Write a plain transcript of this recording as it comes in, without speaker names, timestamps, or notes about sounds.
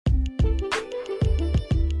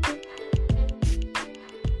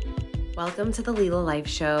Welcome to the Leela Life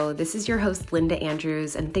Show. This is your host, Linda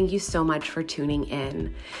Andrews, and thank you so much for tuning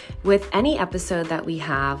in. With any episode that we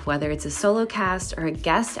have, whether it's a solo cast or a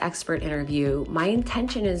guest expert interview, my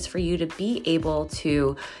intention is for you to be able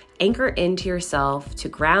to anchor into yourself, to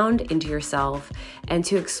ground into yourself, and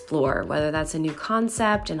to explore, whether that's a new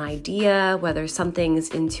concept, an idea, whether something's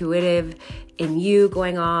intuitive in you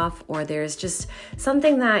going off, or there's just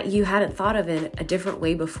something that you hadn't thought of in a different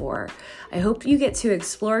way before. I hope you get to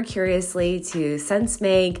explore curiously, to sense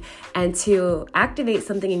make, and to activate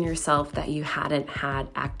something in yourself that you hadn't had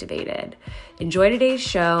activated. Enjoy today's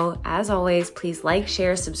show. As always, please like,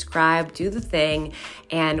 share, subscribe, do the thing,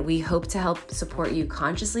 and we hope to help support you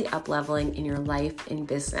consciously up-leveling in your life and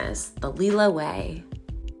business, the Leela way.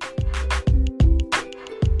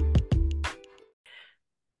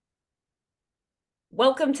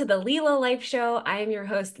 Welcome to the Leela Life Show. I am your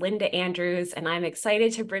host, Linda Andrews, and I'm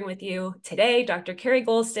excited to bring with you today Dr. Cary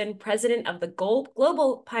Goulston, president of the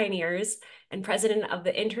Global Pioneers and president of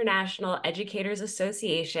the International Educators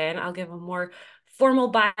Association. I'll give a more formal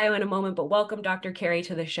bio in a moment, but welcome, Dr. Cary,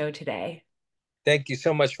 to the show today. Thank you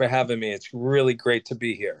so much for having me. It's really great to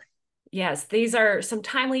be here. Yes, these are some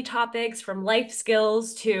timely topics, from life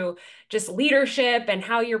skills to just leadership and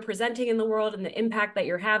how you're presenting in the world and the impact that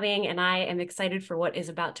you're having. And I am excited for what is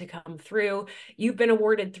about to come through. You've been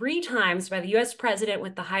awarded 3 times by the US president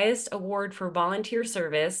with the highest award for volunteer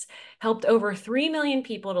service, helped over 3 million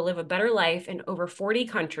people to live a better life in over 40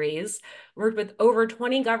 countries, worked with over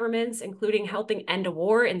 20 governments, including helping end a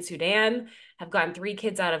war in Sudan, have gotten 3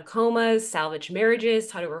 kids out of comas, salvaged marriages,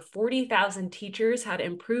 taught over 40,000 teachers how to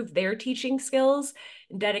improve their teaching skills,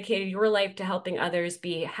 and dedicated your life to helping others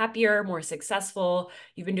be happier, more successful.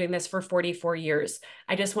 You've been doing this for 44 years.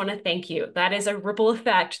 I just want to thank you. That is a ripple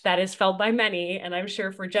effect that is felt by many, and I'm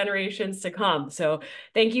sure for generations to come. So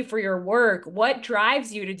thank you for your work. What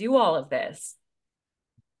drives you to do all of this?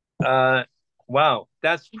 Wow,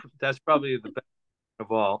 that's probably the best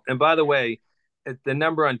of all. And by the way, the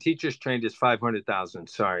number on teachers trained is 500,000.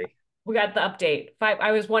 Sorry. We got the update.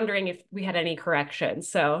 I was wondering if we had any corrections.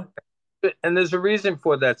 So, and there's a reason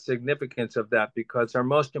for that significance of that, because our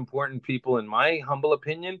most important people, in my humble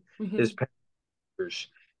opinion, is parents,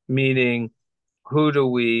 meaning who do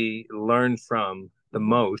we learn from the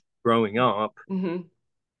most growing up?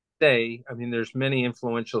 There's many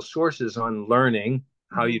influential sources on learning,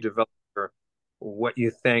 how you develop, what you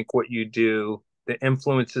think, what you do, the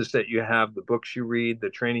influences that you have, the books you read, the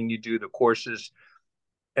training you do, the courses.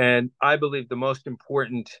 And I believe the most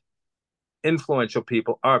important influential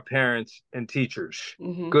people are parents and teachers.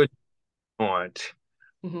 Good aunt,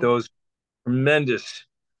 those tremendous,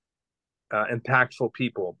 impactful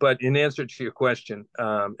people. But in answer to your question,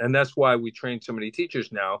 and that's why we train so many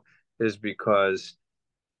teachers now, is because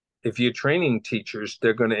if you're training teachers,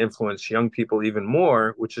 they're going to influence young people even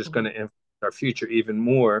more, which is going to influence our future even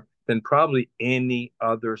more than probably any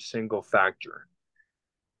other single factor,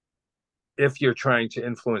 if you're trying to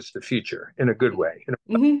influence the future in a good way.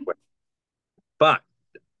 Way. But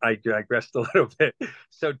I digressed a little bit.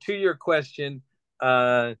 So to your question,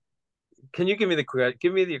 can you give me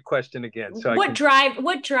the question again? So what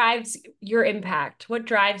drives your impact? What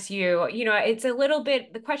drives you? It's a little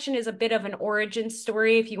bit, the question is a bit of an origin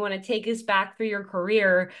story. If you want to take us back through your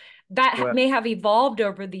career, that may have evolved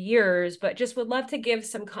over the years, but just would love to give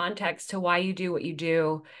some context to why you do what you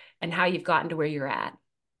do and how you've gotten to where you're at,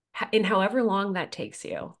 in however long that takes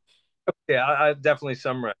you. Yeah, I definitely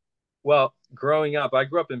summarize. Well, growing up, I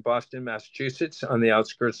grew up in Boston, Massachusetts, on the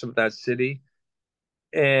outskirts of that city.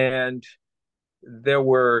 And there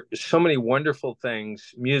were so many wonderful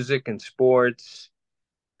things, music and sports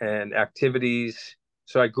and activities.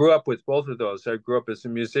 So I grew up with both of those. I grew up as a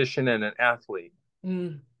musician and an athlete.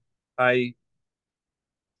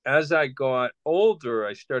 As I got older,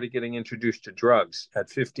 I started getting introduced to drugs. At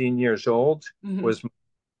 15 years old,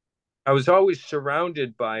 I was always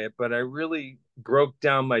surrounded by it, but I really broke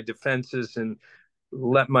down my defenses and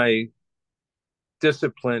let my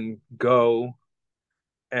discipline go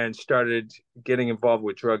and started getting involved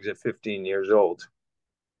with drugs at 15 years old.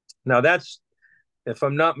 Now that's, if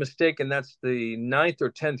I'm not mistaken, that's the 9th or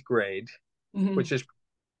 10th grade, which is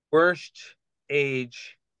worst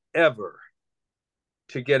age ever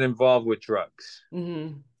to get involved with drugs,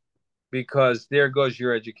 because there goes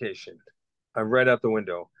your education. I'm right out the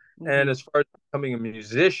window. And as far as becoming a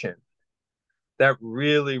musician, that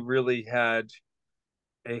really, really had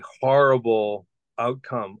a horrible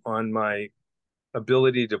outcome on my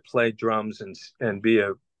ability to play drums and be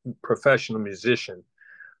a professional musician.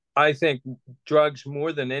 I think drugs,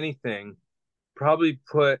 more than anything, probably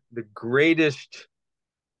put the greatest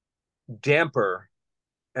damper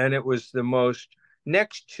And it was the most,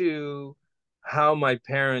 next to how my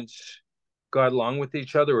parents got along with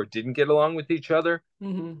each other or didn't get along with each other,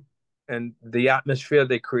 Mm-hmm. and the atmosphere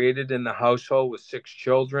they created in the household with 6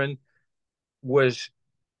 children was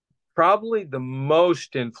probably the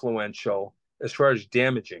most influential as far as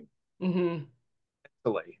damaging Mm-hmm.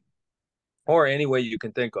 mentally, or any way you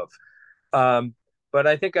can think of. Um, but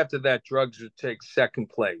I think after that, drugs would take second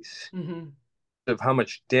place Mm-hmm. of how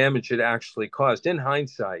much damage it actually caused. In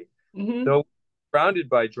hindsight, Mm-hmm. though surrounded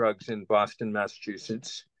by drugs in Boston,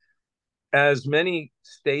 Massachusetts, as many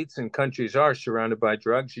states and countries are surrounded by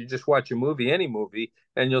drugs, you just watch a movie, any movie,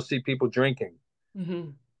 and you'll see people drinking,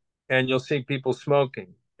 Mm-hmm. and you'll see people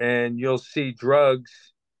smoking, and you'll see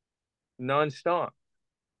drugs nonstop.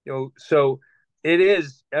 So it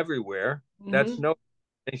is everywhere. That's Mm-hmm. no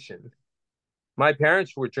nation. My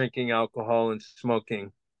parents were drinking alcohol and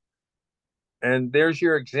smoking, and there's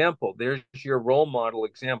your example. There's your role model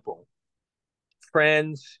example.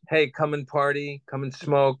 Friends, hey, come and party, come and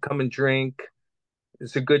smoke, come and drink.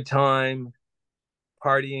 It's a good time.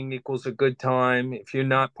 Partying equals a good time. If you're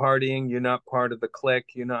not partying, you're not part of the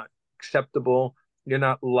clique. You're not acceptable. You're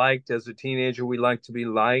not liked. As a teenager, we like to be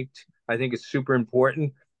liked. I think it's super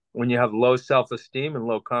important when you have low self-esteem and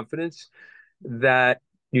low confidence that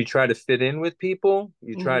you try to fit in with people.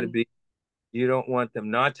 You try to Mm-hmm. be, you don't want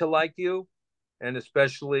them not to like you. And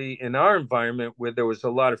especially in our environment where there was a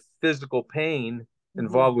lot of physical pain Mm-hmm.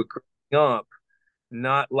 involved with growing up,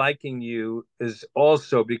 not liking you is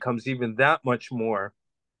also becomes even that much more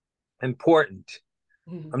important.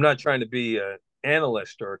 Mm-hmm. I'm not trying to be an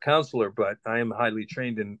analyst or a counselor, but I am highly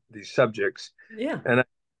trained in these subjects. Yeah. And I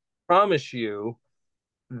promise you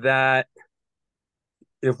that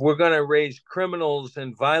if we're going to raise criminals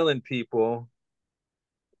and violent people,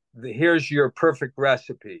 here's your perfect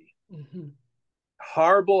recipe. Mm-hmm.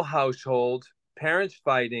 Horrible household, parents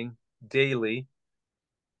fighting daily,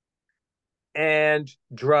 and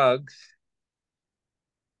drugs,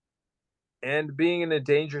 and being in a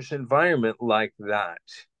dangerous environment like that.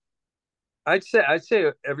 I'd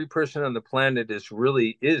say every person on the planet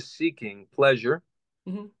is seeking pleasure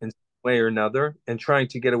Mm-hmm. in some way or another and trying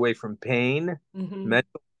to get away from pain, Mm-hmm.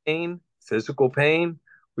 mental pain, physical pain.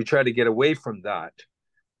 We try to get away from that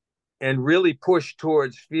and really push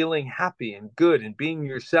towards feeling happy and good and being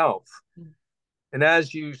yourself. And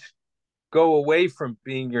as you go away from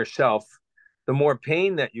being yourself, the more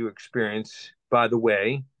pain that you experience, by the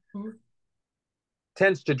way, Mm-hmm.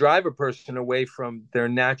 tends to drive a person away from their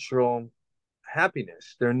natural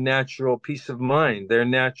happiness, their natural peace of mind, their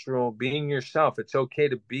natural being yourself. It's okay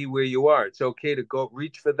to be where you are. It's okay to go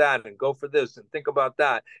reach for that and go for this and think about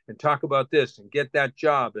that and talk about this and get that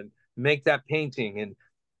job and make that painting and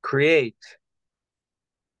create.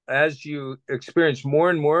 As you experience more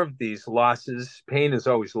and more of these losses, pain is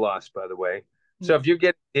always lost, by the way. So if you're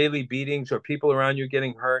getting daily beatings or people around you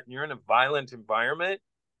getting hurt and you're in a violent environment,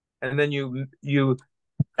 and then you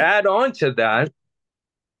add on to that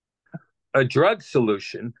a drug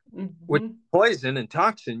solution with Mm-hmm. poison and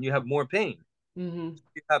toxin, you have more pain. Mm-hmm.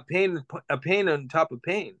 You have pain, a pain on top of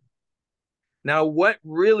pain. Now, what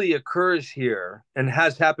really occurs here and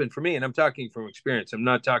has happened for me, and I'm talking from experience, I'm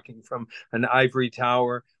not talking from an ivory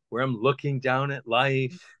tower where I'm looking down at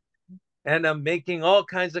life and I'm making all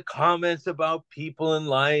kinds of comments about people in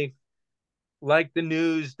life like the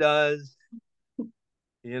news does.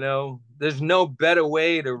 There's no better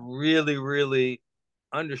way to really, really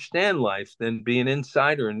understand life than be an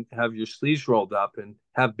insider and have your sleeves rolled up and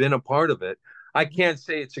have been a part of it. I Mm-hmm. can't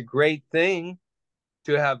say it's a great thing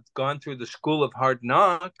to have gone through the school of hard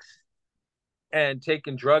knocks and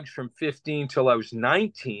taken drugs from 15 till I was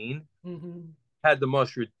 19, Mm-hmm. had the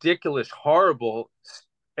most ridiculous, horrible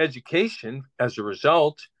education as a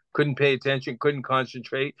result, couldn't pay attention, couldn't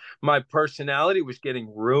concentrate. My personality was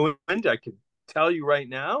getting ruined. I could tell you right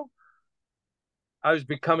now. I was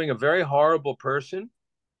becoming a very horrible person,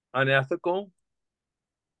 unethical,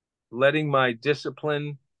 letting my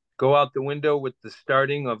discipline go out the window with the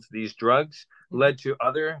starting of these drugs led to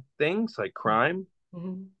other things like crime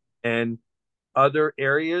Mm-hmm. and other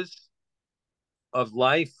areas of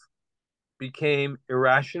life became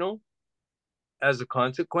irrational as a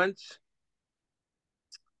consequence.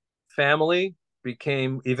 Family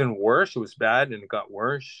became even worse. It was bad and it got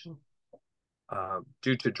worse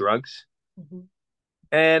due to drugs. Mm-hmm.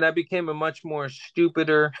 And I became a much more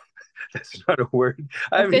stupider, that's not a word.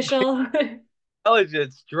 I became Official.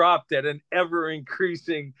 intelligence dropped at an ever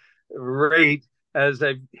increasing rate as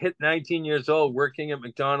I hit 19 years old, working at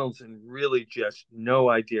McDonald's and really just no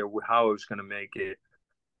idea how I was going to make it.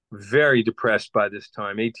 Very depressed by this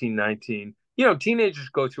time, 18, 19. teenagers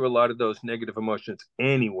go through a lot of those negative emotions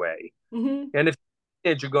anyway. Mm-hmm. And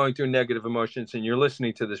if you're going through negative emotions and you're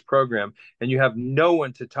listening to this program and you have no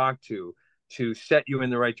one to talk to set you in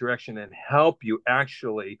the right direction and help you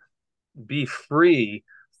actually be free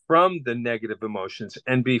from the negative emotions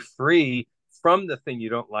and be free from the thing you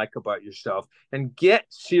don't like about yourself and get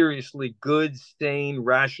seriously good, sane,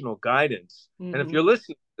 rational guidance. Mm-hmm. And if you're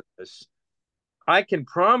listening to this, I can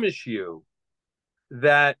promise you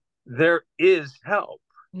that there is help.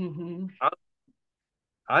 Mm-hmm.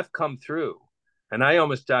 I've come through and I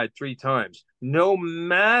almost died 3 times. No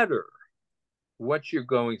matter what you're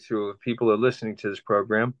going through, if people are listening to this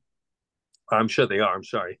program, I'm sure they are. I'm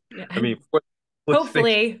sorry. Yeah. I mean,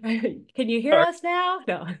 hopefully, can you hear us now?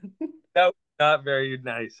 No. No, not very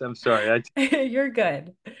nice. I'm sorry. You're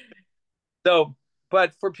good. So,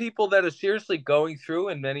 but for people that are seriously going through,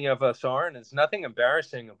 and many of us are, and there's nothing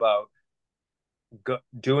embarrassing about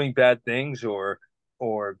doing bad things or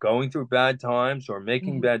going through bad times or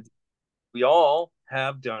making mm-hmm. bad. We all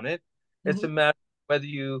have done it. Mm-hmm. It's a matter of whether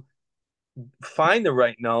you find the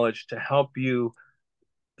right knowledge to help you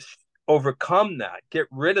overcome that, get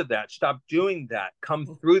rid of that, stop doing that, come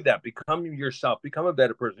through that, become yourself, become a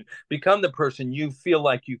better person, become the person you feel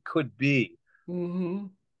like you could be, mm-hmm.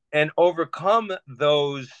 and overcome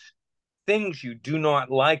those things you do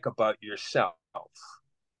not like about yourself.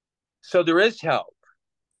 So there is help,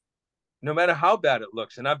 no matter how bad it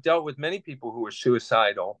looks. And I've dealt with many people who are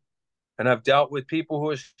suicidal, and I've dealt with people who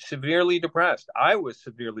are severely depressed. I was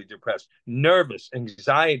severely depressed, nervous,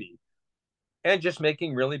 anxiety, and just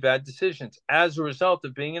making really bad decisions as a result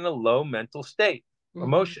of being in a low mental state, mm-hmm.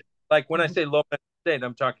 emotion. Like when mm-hmm. I say low mental state,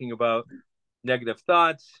 I'm talking about negative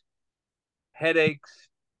thoughts, headaches,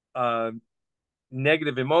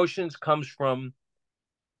 negative emotions comes from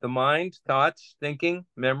the mind, thoughts, thinking,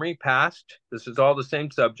 memory, past. This is all the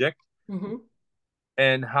same subject. Mm-hmm.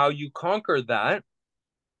 And how you conquer that.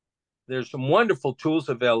 There's some wonderful tools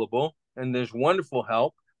available, and there's wonderful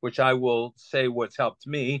help, which I will say what's helped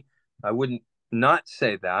me. I wouldn't not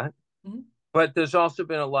say that. Mm-hmm. But there's also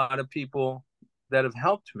been a lot of people that have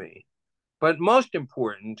helped me. But most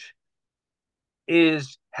important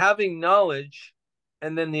is having knowledge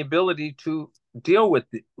and then the ability to deal with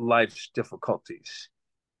life's difficulties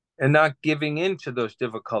and not giving in to those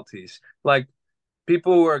difficulties. Like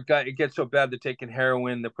people who it gets so bad they're taking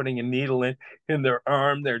heroin, they're putting a needle in their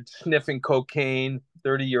arm, they're sniffing cocaine,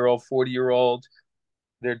 30-year-old, 40-year-old,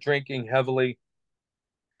 they're drinking heavily.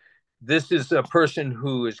 This is a person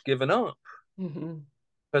who is given up mm-hmm.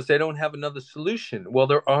 because they don't have another solution. Well,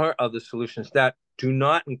 there are other solutions that do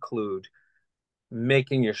not include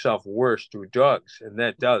making yourself worse through drugs. And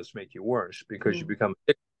that does make you worse because mm-hmm.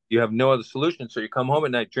 you have no other solution. So you come home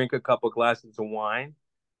at night, drink a couple of glasses of wine,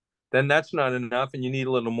 then that's not enough. And you need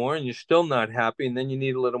a little more and you're still not happy. And then you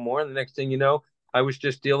need a little more. And the next thing you know, I was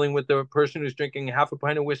just dealing with the person who's drinking half a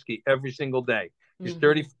pint of whiskey every single day. He's mm-hmm.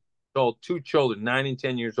 30 years old, 2 children, 9 and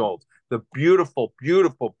 10 years old. The beautiful,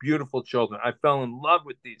 beautiful, beautiful children. I fell in love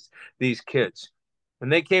with these kids.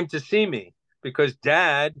 And they came to see me because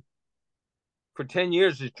dad for 10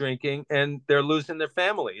 years is drinking and they're losing their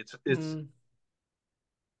family.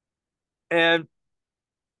 And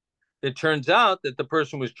it turns out that the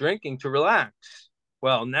person was drinking to relax.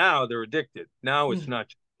 Well, now they're addicted. Now it's not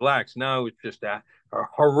just relax. Now it's just a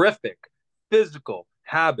horrific physical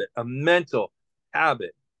habit, a mental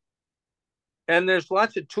habit. And there's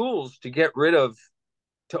lots of tools to get rid of,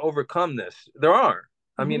 to overcome this. There are.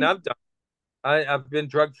 I mean, I've been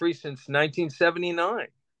drug-free since 1979.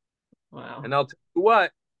 Wow. And I'll tell you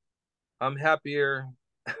what, I'm happier.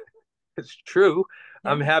 It's true.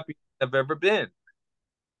 Yeah. I'm happier than I've ever been.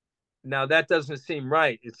 Now, that doesn't seem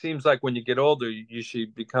right. It seems like when you get older, you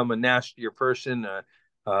should become a nastier person,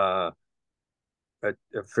 a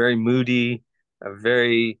very moody, a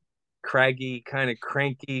very craggy, kind of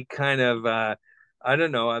cranky, kind of, I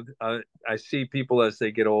don't know. I see people as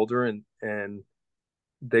they get older and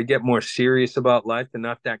they get more serious about life. They're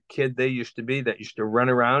not that kid they used to be that used to run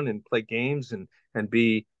around and play games and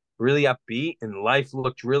be really upbeat, and life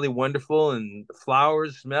looked really wonderful and the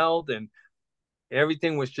flowers smelled and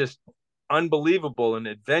everything was just unbelievable and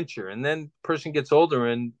adventure. And then the person gets older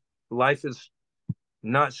and life is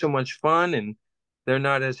not so much fun and they're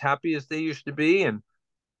not as happy as they used to be,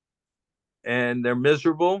 and they're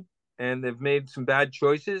miserable and they've made some bad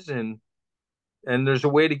choices, and there's a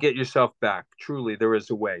way to get yourself back. Truly, there is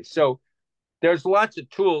a way. So there's lots of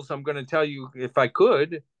tools. I'm going to tell you if I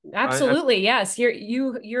could. Absolutely. Yes.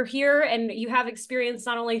 You're here and you have experience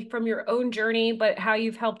not only from your own journey, but how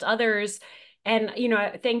you've helped others. And,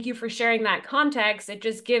 thank you for sharing that context. It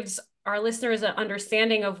just gives our listeners an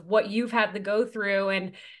understanding of what you've had to go through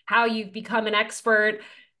and how you've become an expert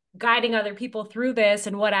guiding other people through this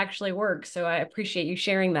and what actually works. So I appreciate you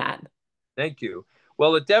sharing that. Thank you.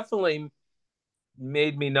 Well, it definitely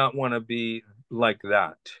made me not want to be like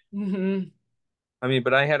that. Mm-hmm. I mean,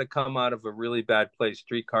 but I had to come out of a really bad place,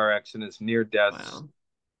 3 car accidents, near deaths, Wow.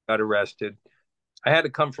 got arrested. I had to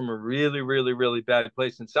come from a really, really, really bad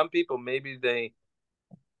place. And some people,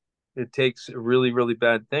 it takes a really, really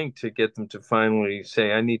bad thing to get them to finally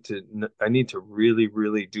say, I need to really,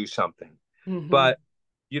 really do something. Mm-hmm. But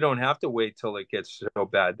you don't have to wait till it gets so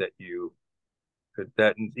bad that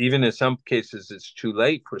even in some cases, it's too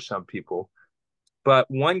late for some people. But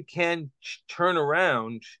one can turn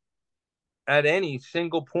around at any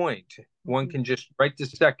single point. One Mm-hmm. can just right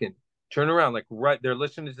this second turn around, like right they're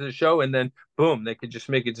listening to the show, and then boom, they could just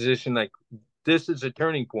make a decision like this is a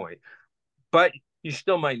turning point. But you're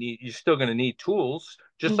still going to need tools,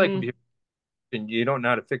 just like if Mm-hmm. you don't know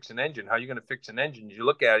how to fix an engine. How are you going to fix an engine? You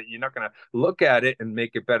look at it, you're not going to look at it and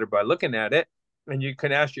make it better by looking at it. And you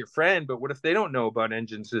can ask your friend, but what if they don't know about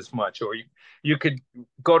engines as much? Or you could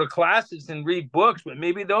go to classes and read books, but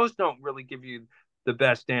maybe those don't really give you the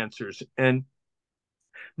best answers. And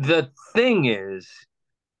the thing is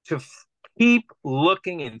to keep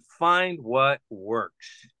looking and find what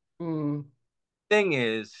works. Mm-hmm. Thing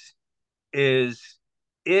is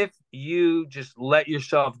if you just let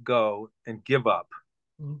yourself go and give up,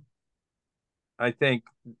 I think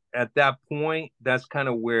at that point, that's kind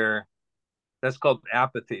of where that's called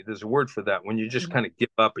apathy. There's a word for that when you just kind of give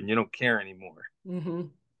up and you don't care anymore. Mm-hmm.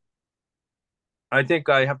 I think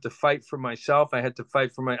I have to fight for myself. I had to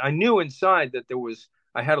fight for I knew inside that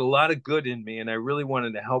I had a lot of good in me and I really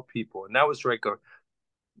wanted to help people. And that was like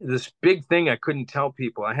this big thing I couldn't tell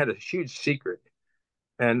people. I had a huge secret.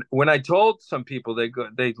 And when I told some people,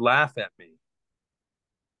 they'd laugh at me.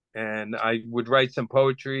 And I would write some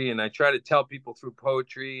poetry and I try to tell people through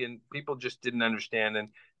poetry and people just didn't understand.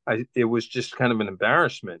 And it was just kind of an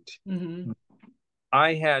embarrassment. Mm-hmm.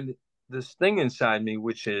 I had this thing inside me,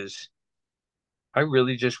 which is I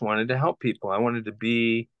really just wanted to help people. I wanted to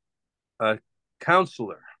be a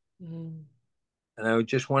counselor Mm-hmm. and I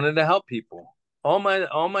just wanted to help people all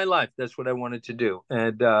my life. That's what I wanted to do.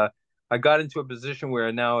 And, I got into a position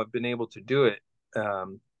where now I've been able to do it,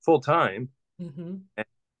 full time. Mm-hmm.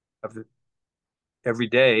 And every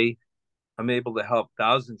day I'm able to help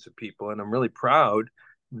thousands of people. And I'm really proud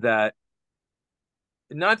that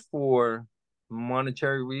not for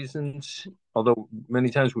monetary reasons, although many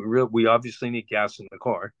times we obviously need gas in the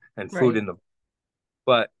car and food Right. in the,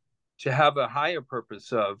 but to have a higher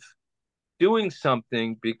purpose of doing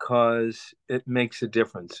something because it makes a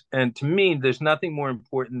difference. And to me, there's nothing more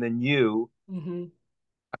important than Mm-hmm.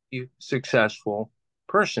 you successful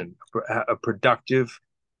person, a productive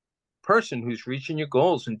person who's reaching your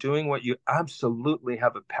goals and doing what you absolutely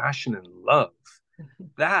have a passion and love.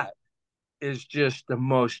 That is just the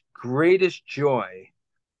most greatest joy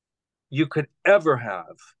you could ever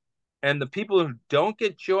have. And the people who don't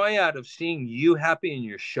get joy out of seeing you happy and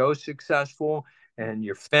your show successful and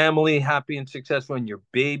your family happy and successful and your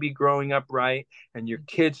baby growing up right and your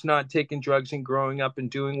kids not taking drugs and growing up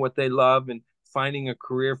and doing what they love and finding a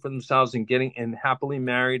career for themselves and getting and happily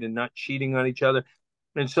married and not cheating on each other.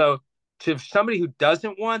 And so to somebody who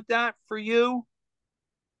doesn't want that for you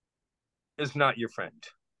is not your friend.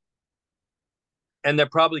 And they're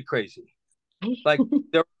probably crazy. Like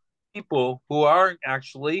there are people who are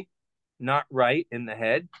actually not right in the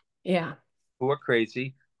head, Yeah. who are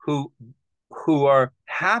crazy, who are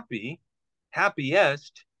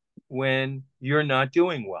happiest when you're not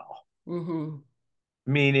doing well. Mm-hmm.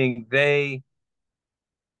 Meaning they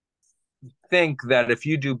think that if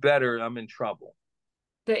you do better, I'm in trouble.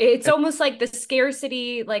 It's And almost like the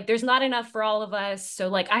scarcity, like there's not enough for all of us. So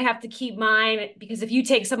like I have to keep mine because if you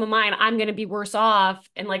take some of mine, I'm going to be worse off.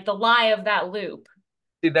 And like the lie of that loop.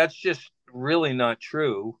 see, that's just really not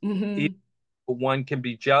true. Mm-hmm. One can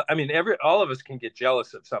be jealous. I mean, all of us can get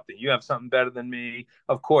jealous of something. You have something better than me,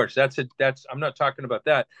 of course. I'm not talking about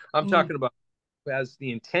that. I'm Mm-hmm. talking about as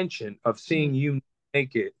the intention of seeing you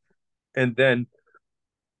make it, and then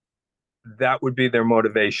that would be their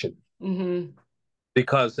motivation. Mm-hmm.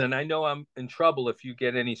 Because then I know I'm in trouble if you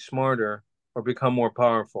get any smarter or become more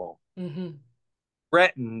powerful, Mm-hmm.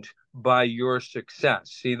 threatened by your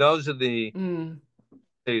success. See, those are Mm-hmm.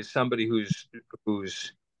 say somebody who's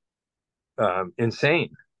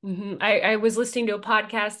insane. Mm-hmm. I was listening to a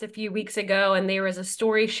podcast a few weeks ago, and there was a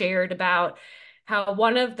story shared about how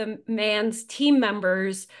one of the man's team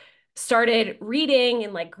members started reading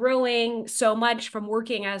and like growing so much from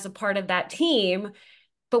working as a part of that team.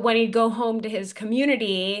 But when he'd go home to his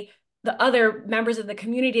community, the other members of the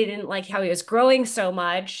community didn't like how he was growing so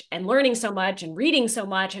much and learning so much and reading so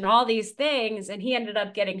much and all these things. And he ended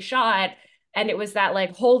up getting shot. And it was that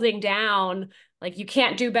like holding down, like you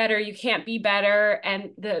can't do better, you can't be better.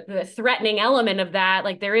 And the threatening element of that,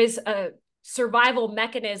 like there is a survival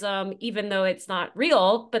mechanism, even though it's not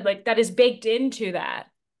real, but like that is baked into that.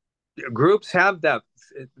 Groups have that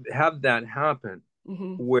happen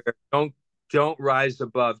Mm-hmm. where don't rise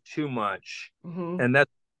above too much, Mm-hmm. and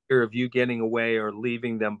that's fear of you getting away or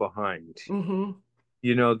leaving them behind. Mm-hmm.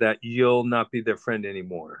 You know that you'll not be their friend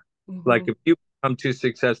anymore. Like Mm-hmm. if you become too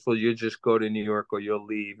successful, you just go to New York or you'll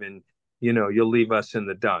leave, and you'll leave us in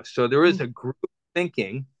the dust. So there is a group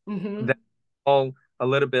thinking Mm-hmm. that all a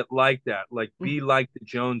little bit like that, like Mm-hmm. be like the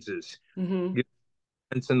Joneses. Mm-hmm. Get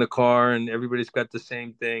friends in the car and everybody's got the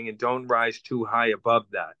same thing, and don't rise too high above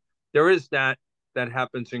that. There is that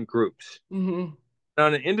happens in groups. Mm-hmm.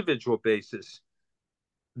 On an individual basis,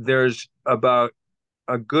 there's about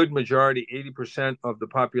a good majority, 80% of the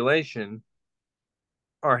population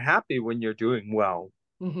are happy when you're doing well,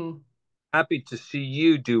 Mm-hmm. happy to see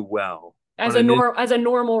you do well. As a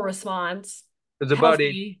normal response, It's about eight,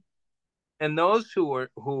 healthy. and those who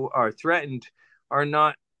are threatened are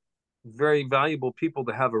not very valuable people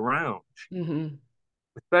to have around, Mm-hmm.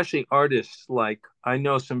 especially artists. Like I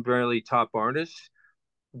know some very top artists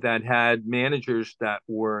that had managers that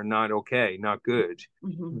were not okay, not good,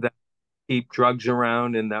 Mm-hmm. that keep drugs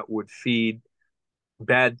around and that would feed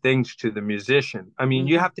bad things to the musician. I mean,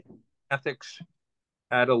 you Mm-hmm. have to have ethics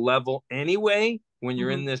at a level anyway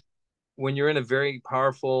Mm-hmm. when you're in a very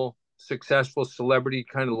powerful, successful celebrity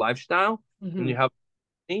kind of lifestyle, and Mm-hmm. you have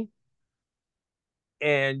money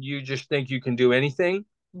and you just think you can do anything,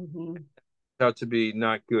 Mm-hmm. out to be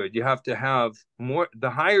not good. You have to have more. The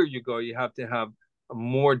higher you go, you have to have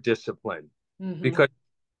more discipline Mm-hmm. because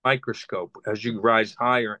microscope as you rise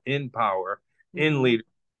higher in power, in Mm-hmm. leader,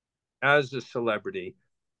 as a celebrity,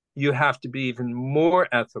 you have to be even more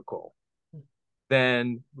ethical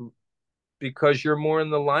than because you're more in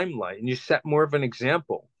the limelight and you set more of an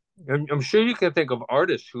example. And I'm sure you can think of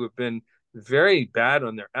artists who have been very bad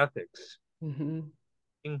on their ethics, Mm-hmm.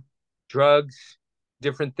 drugs,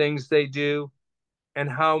 different things they do, and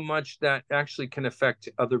how much that actually can affect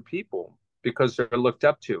other people because they're looked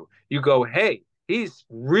up to. You go, hey, he's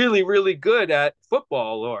really, really good at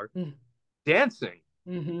football or dancing,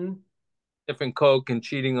 Mm-hmm. different coke and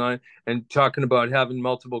cheating on and talking about having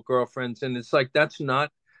multiple girlfriends. And it's like, that's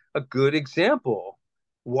not a good example.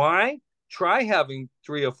 Why? Try having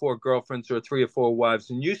three or four girlfriends or three or four wives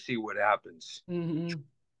and you see what happens. Mm-hmm.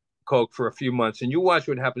 Coke for a few months and you watch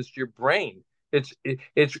what happens to your brain.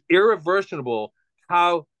 It's irreversible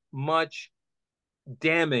how much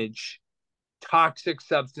damage toxic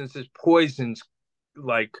substances, poisons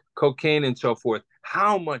like cocaine and so forth,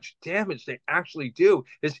 how much damage they actually do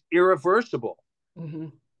is irreversible. Mm-hmm.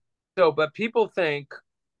 So, but people think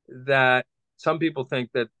that some people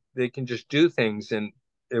think that they can just do things and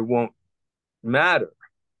it won't matter.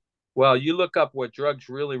 Well, you look up what drugs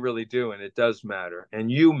really, really do, and it does matter, and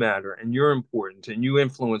you're important, and you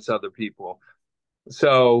influence other people.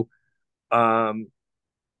 So, um,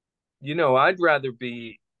 I'd rather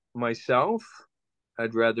be myself.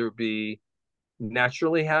 I'd rather be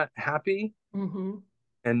naturally happy Mm-hmm.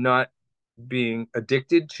 and not being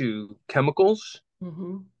addicted to chemicals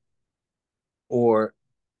Mm-hmm. or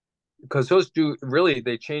because those do really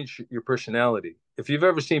they change your personality. If you've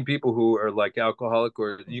ever seen people who are like alcoholic,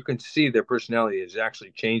 or you can see their personality is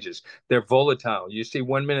actually changes. They're volatile. You see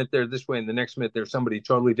 1 minute they're this way, and the next minute they're somebody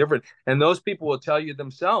totally different. And those people will tell you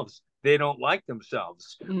themselves they don't like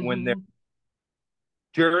themselves when they're Mm-hmm.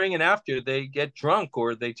 during and after they get drunk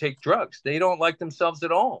or they take drugs. They don't like themselves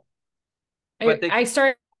at all. But they I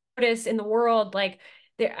started to notice in the world, like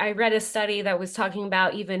I read a study that was talking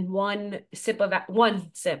about even one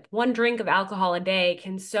drink of alcohol a day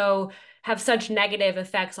can so have such negative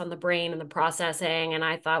effects on the brain and the processing. And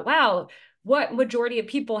I thought, wow, what majority of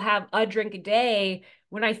people have a drink a day?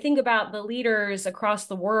 When I think about the leaders across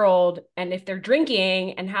the world and if they're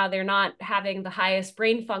drinking and how they're not having the highest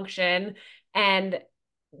brain function and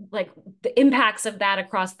like the impacts of that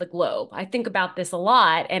across the globe. I think about this a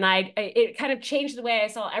lot and it kind of changed the way I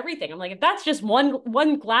saw everything. I'm like, if that's just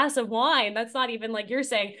one glass of wine, that's not even like you're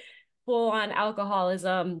saying full on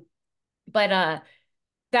alcoholism, but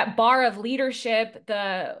that bar of leadership,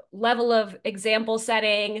 the level of example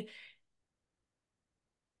setting,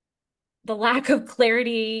 the lack of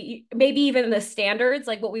clarity, maybe even the standards,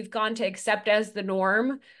 like what we've gone to accept as the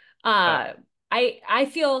norm. uh, Uh I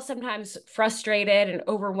feel sometimes frustrated and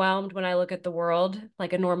overwhelmed when I look at the world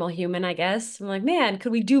like a normal human, I guess. I'm like, man,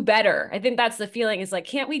 could we do better? I think that's the feeling, is like,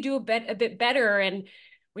 can't we do a bit better? And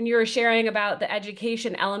when you were sharing about the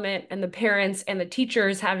education element and the parents and the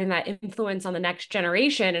teachers having that influence on the next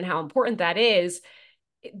generation and how important that is,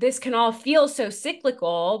 this can all feel so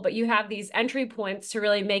cyclical, but you have these entry points to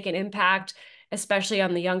really make an impact, especially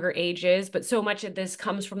on the younger ages. But so much of this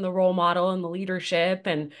comes from the role model and the leadership.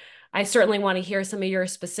 And I certainly want to hear some of your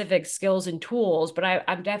specific skills and tools, but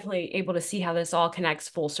I'm definitely able to see how this all connects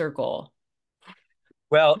full circle.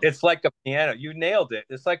 Well, it's like a piano. You nailed it.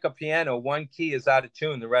 It's like a piano. One key is out of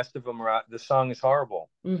tune. The rest of them are out. The song is horrible.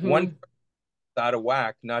 One Mm-hmm. out of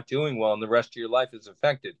whack, not doing well, and the rest of your life is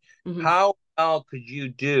affected. Mm-hmm. How well could you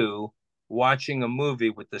do watching a movie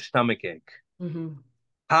with the stomach ache? Mm-hmm.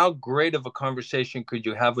 How great of a conversation could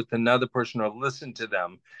you have with another person or listen to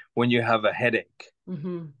them when you have a headache?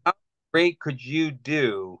 Mm-hmm. How great could you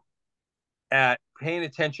do at paying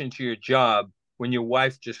attention to your job when your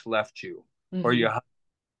wife just left you or Mm-hmm. your husband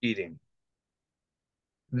cheating?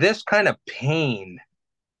 This kind of pain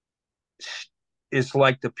is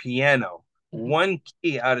like the piano. One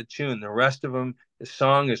key out of tune, the rest of them, the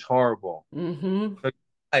song is horrible. Mm-hmm. So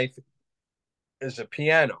life is a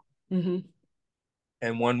piano. Mm-hmm.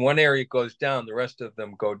 And when one area goes down, the rest of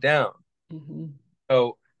them go down. Mm-hmm.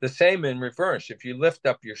 So the same in reverse. If you lift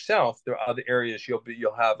up yourself, there are other areas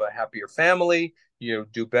you'll have a happier family, you'll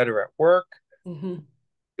do better at work. Mm-hmm.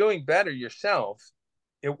 Doing better yourself,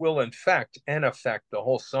 it will infect and affect the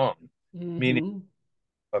whole song, meaning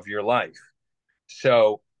Mm-hmm. of your life.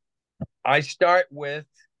 So I start with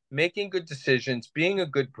making good decisions, being a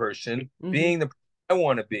good person, Mm-hmm. being the person I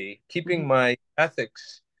want to be, keeping Mm-hmm. my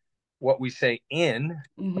ethics, what we say, in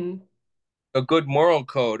Mm-hmm. a good moral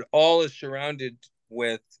code. All is surrounded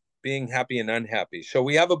with being happy and unhappy. So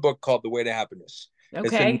we have a book called The Way to Happiness.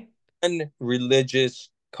 It's a Okay. non-religious,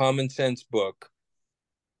 common sense book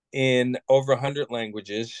in over 100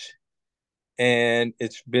 languages, and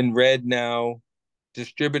it's been read now,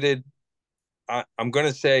 distributed. I'm going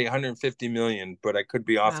to say 150 million, but I could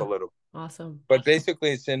be off a Wow. little. Awesome. But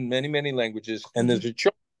basically, it's in many, many languages, and there's Mm-hmm. a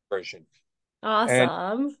children's version. And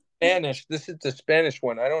Awesome. Spanish, this is the Spanish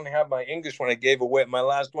one. I don't have my English one. I gave away. My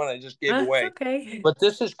last one I just gave It's away. okay. But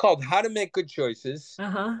this is called How to Make Good Choices.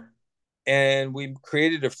 Uh-huh. And we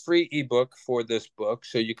created a free ebook for this book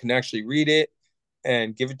so you can actually read it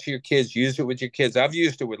and give it to your kids, use it with your kids. I've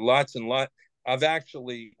used it with lots and lots.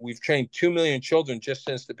 We've trained 2 million children just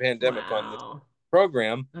since the pandemic on this Wow.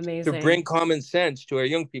 program to bring Amazing. common sense to our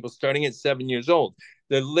young people starting at 7 years old.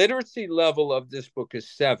 The literacy level of this book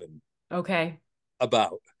is 7, Okay.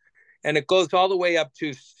 about, and it goes all the way up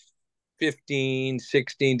to 15,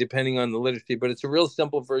 16, depending on the literacy, but it's a real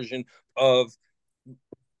simple version of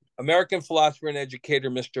American philosopher and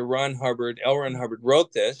educator Mr. L. Ron Hubbard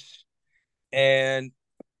wrote this, and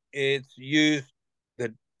it's used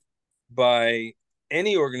that by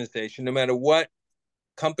any organization, no matter what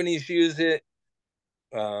companies use it.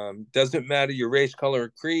 Doesn't matter your race, color, or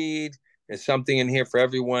creed. There's something in here for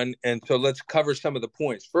everyone. And so let's cover some of the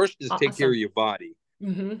points. First is take care of Awesome. your body.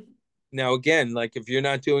 Mm-hmm. Now, again, like if you're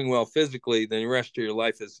not doing well physically, then the rest of your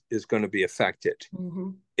life is going to be affected. Mm-hmm.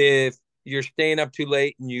 If you're staying up too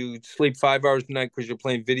late and you sleep 5 hours a night because you're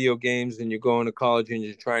playing video games and you're going to college and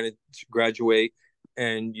you're trying to graduate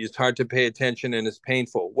and it's hard to pay attention and it's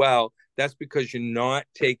painful. Well, that's because you're not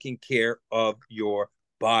taking care of your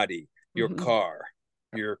body, your Mm-hmm. car.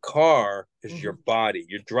 Your car is your Mm-hmm. body.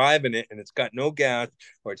 You're driving it and it's got no gas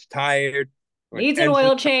or it's tired or its Needs an engine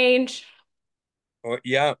oil change. or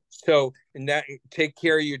yeah. So and that take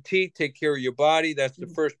care of your teeth, take care of your body. That's the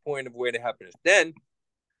Mm-hmm. first point of way to happiness. Then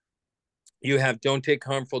you have don't take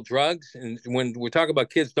harmful drugs. And when we talk about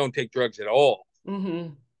kids, don't take drugs at all.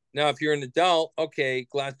 Mm-hmm. Now, if you're an adult, okay,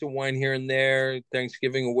 glass of wine here and there,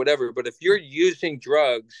 Thanksgiving or whatever. But if you're using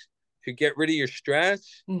drugs to get rid of your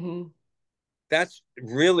stress, Mm-hmm. that's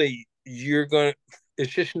really,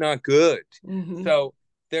 it's just not good. Mm-hmm. So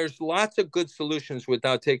there's lots of good solutions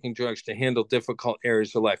without taking drugs to handle difficult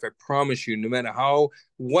areas of life. I promise you, no matter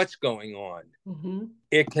what's going on, Mm-hmm.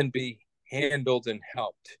 it can be handled and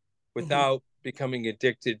helped Mm-hmm. without becoming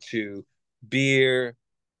addicted to beer,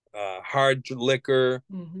 hard liquor,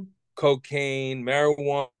 Mm-hmm. cocaine,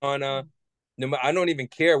 marijuana. No, I don't even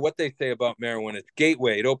care what they say about marijuana. It's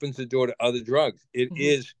gateway. It opens the door to other drugs. It Mm-hmm.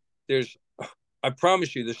 is. There's. I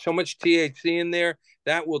promise you, there's so much THC in there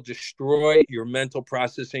that will destroy your mental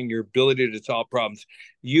processing, your ability to solve problems.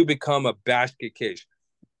 You become a basket case.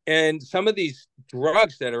 And some of these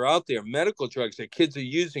drugs that are out there, medical drugs that kids are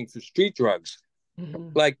using for street drugs, Mm-hmm.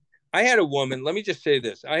 like I had a woman, let me just say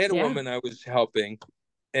this. I had a Yeah. woman I was helping,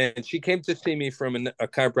 and she came to see me from a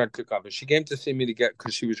chiropractic office. She came to see me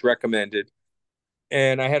because she was recommended.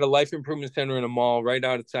 And I had a life improvement center in a mall right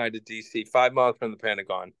outside of DC, 5 miles from the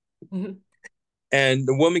Pentagon. Mm-hmm. And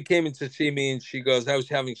the woman came in to see me, and she goes, I was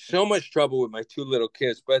having so much trouble with my two little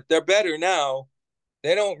kids, but they're better now.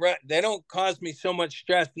 They don't cause me so much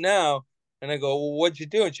stress now. And I go, well, what'd you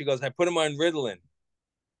do? And she goes, I put them on Ritalin.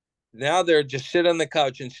 Now they're just sit on the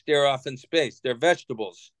couch and stare off in space. They're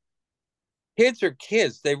vegetables. Kids are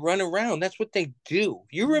kids. They run around. That's what they do.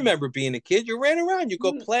 You remember being a kid. You ran around. You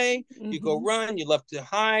go play. You go Mm-hmm. run. You love to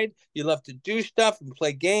hide. You love to do stuff and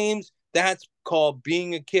play games. That's called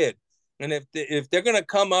being a kid. And if they're going to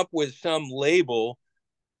come up with some label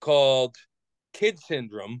called kid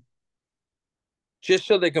syndrome, just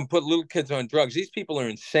so they can put little kids on drugs, these people are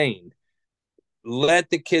insane.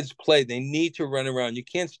 Let the kids play. They need to run around. You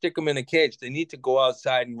can't stick them in a cage. They need to go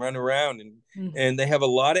outside and run around, and they have a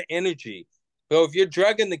lot of energy. So if you're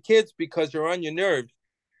drugging the kids because they're on your nerves,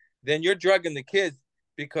 then you're drugging the kids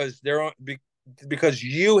because because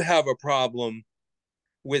you have a problem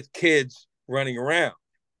with kids running around.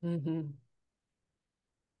 Mm-hmm.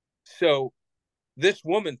 So this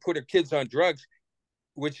woman put her kids on drugs,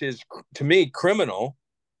 which is to me criminal,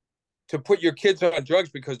 to put your kids on drugs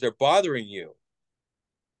because they're bothering you.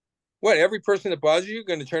 What, every person that bothers you,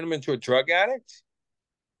 going to turn them into a drug addict?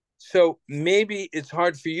 So maybe it's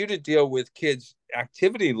hard for you to deal with kids'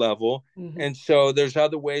 activity level. Mm-hmm. And so there's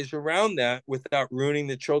other ways around that without ruining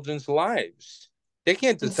the children's lives. They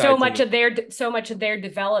can't And so decide for much them. of their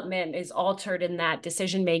development is altered in that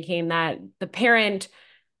decision making, that the parent,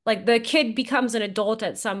 like the kid becomes an adult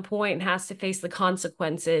at some point and has to face the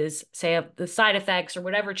consequences, say of the side effects or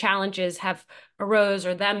whatever challenges have arose,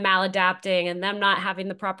 or them maladapting and them not having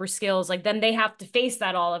the proper skills. Like then they have to face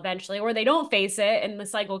that all eventually, or they don't face it and the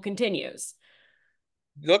cycle continues.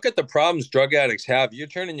 Look at the problems drug addicts have. You're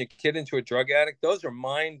turning your kid into a drug addict. Those are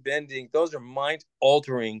mind bending, those are mind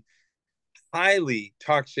altering, highly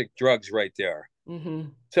toxic drugs right there. Mm-hmm.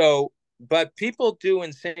 So, but people do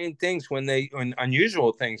insane things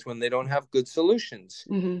unusual things when they don't have good solutions.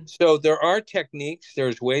 Mm-hmm. So there are techniques,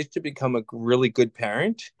 there's ways to become a really good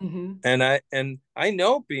parent. Mm-hmm. And I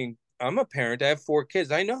know, I'm a parent, I have 4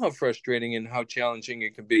 kids. I know how frustrating and how challenging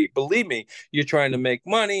it can be. Believe me, you're trying to make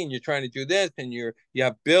money and you're trying to do this, and you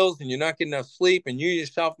have bills and you're not getting enough sleep, and you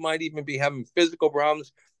yourself might even be having physical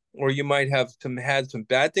problems, or you might have had some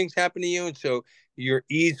bad things happen to you. And so you're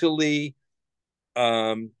easily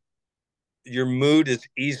um your mood is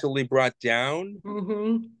easily brought down.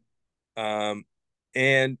 Mm-hmm. Um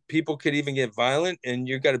and people could even get violent, and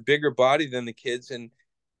you've got a bigger body than the kids, and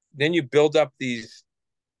then you build up these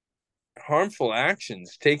harmful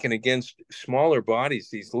actions taken against smaller bodies,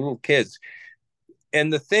 these little kids.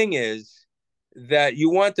 And the thing is that you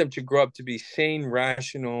want them to grow up to be sane,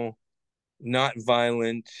 rational, not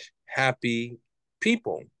violent, happy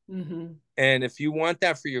people. Mm-hmm. And if you want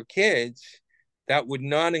that for your kids, that would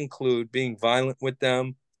not include being violent with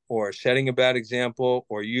them or setting a bad example,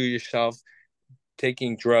 or you yourself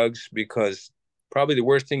taking drugs, because probably the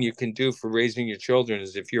worst thing you can do for raising your children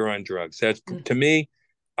is if you're on drugs. That's, to me,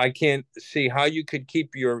 I can't see how you could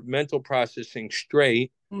keep your mental processing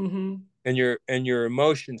straight, Mm-hmm. and your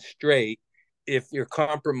emotions straight, if you're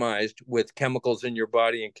compromised with chemicals in your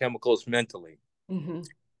body and chemicals mentally. Mm-hmm.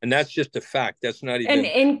 And that's just a fact. That's not And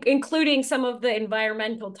even including some of the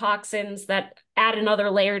environmental toxins that add another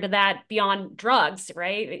layer to that beyond drugs,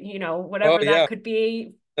 right? You know, oh whatever that yeah, could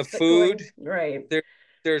be the food. going right.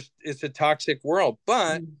 It's a toxic world,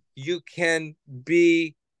 but Mm-hmm. you can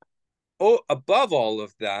be above all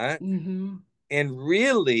of that Mm-hmm. and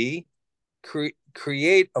really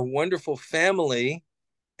create a wonderful family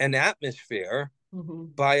and atmosphere Mm-hmm.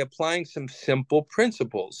 by applying some simple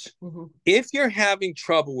principles. Mm-hmm. If you're having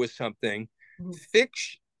trouble with something, Mm-hmm.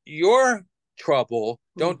 fix your trouble.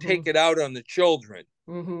 Don't Mm-hmm. take it out on the children.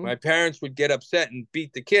 Mm-hmm. My parents would get upset and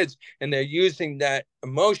beat the kids, and they're using that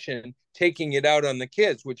emotion, taking it out on the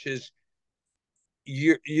kids, which is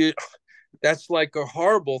you that's like a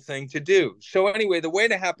horrible thing to do. So anyway, the way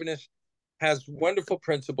to happiness has wonderful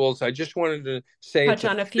principles. I just wanted to say it's Touch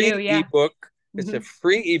a on a few, free yeah. ebook. It's Mm-hmm. a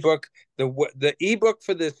free ebook. The ebook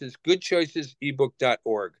for this is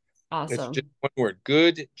goodchoicesebook.org. It's just Awesome. one word,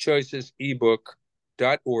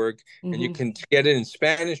 goodchoicesebook.org. And you Mm-hmm. can get it in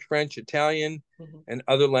Spanish, French, Italian, Mm-hmm. and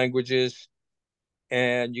other languages.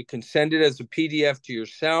 And you can send it as a PDF to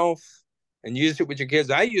yourself and use it with your kids.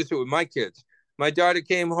 I use it with my kids. My daughter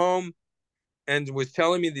came home and was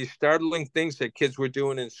telling me these startling things that kids were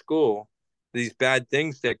doing in school, these bad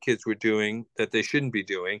things that kids were doing that they shouldn't be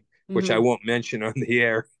doing. which I won't mention on the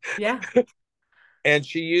air. Yeah. And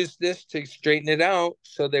she used this to straighten it out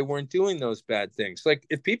so they weren't doing those bad things. Like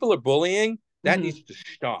if people are bullying, that needs to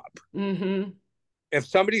stop. If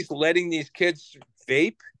somebody's letting these kids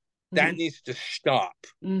vape, that needs to stop.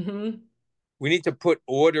 We need to put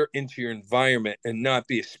order into your environment and not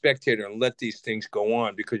be a spectator and let these things go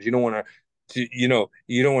on, because you don't want to, you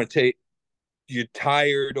don't want to take, you're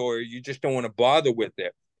tired or you just don't want to bother with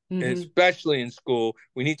it. And especially in school,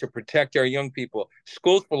 we need to protect our young people.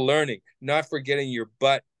 School's for learning, not for getting your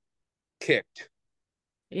butt kicked.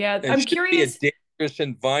 Yeah, and I'm curious. Be a dangerous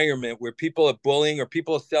environment where people are bullying or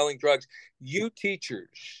people are selling drugs. You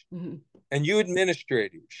teachers and you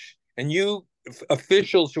administrators and you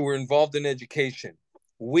officials who are involved in education,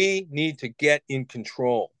 we need to get in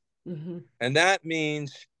control. And that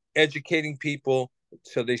means educating people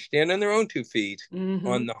so they stand on their own 2 feet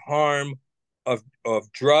on the harm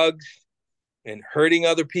of drugs and hurting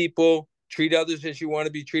other people. Treat others as you want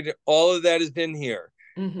to be treated. All of that is in here.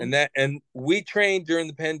 And we trained during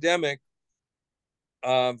the pandemic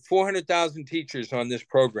 400,000 teachers on this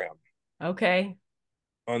program. Okay.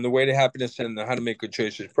 On the Way to Happiness and the How to Make Good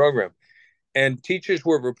Choices program. And teachers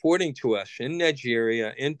were reporting to us in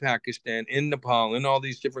Nigeria, in Pakistan, in Nepal, in all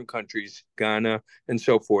these different countries, Ghana, and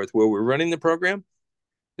so forth, where we're running the program.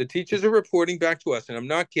 The teachers are reporting back to us, and I'm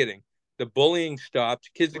not kidding. The bullying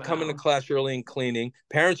stopped. Kids are coming to class early and cleaning.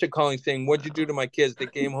 Parents are calling saying, "What'd you do to my kids?" They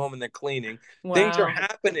came home and they're cleaning. Things are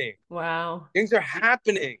happening. Things are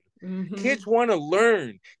happening. Kids want to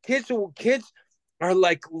learn. Kids are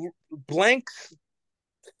like blank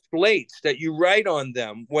slates that you write on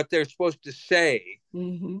them what they're supposed to say.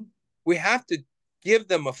 We have to give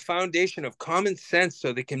them a foundation of common sense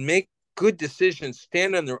so they can make good decisions,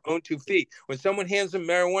 stand on their own 2 feet. When someone hands them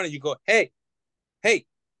marijuana, you go, hey,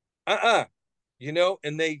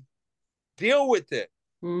 and they deal with it.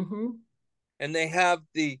 And they have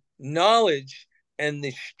the knowledge and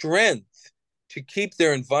the strength to keep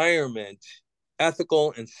their environment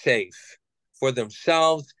ethical and safe for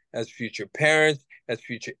themselves as future parents, as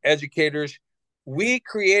future educators. We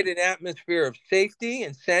create an atmosphere of safety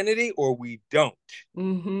and sanity, or we don't.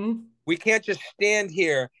 We can't just stand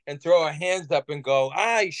here and throw our hands up and go,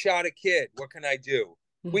 I shot a kid. What can I do?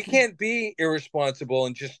 We can't be irresponsible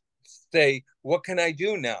and just say, what can I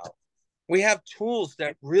do now? We have tools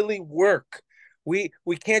that really work. We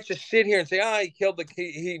can't just sit here and say,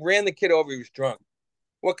 he ran the kid over, he was drunk.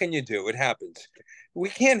 What can you do? It happens. We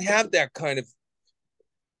can't have that kind of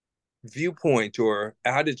viewpoint or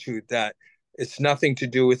attitude that it's nothing to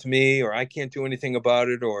do with me, or I can't do anything about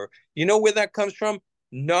it, or you know where that comes from?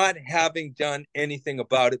 Not having done anything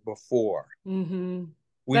about it before.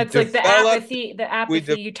 That's like the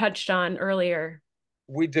apathy you touched on earlier.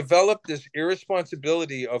 We developed this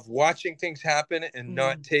irresponsibility of watching things happen and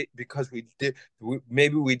not take, because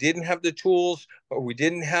maybe we didn't have the tools, or we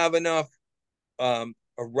didn't have enough a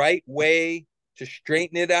right way to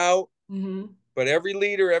straighten it out. But every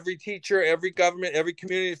leader, every teacher, every government, every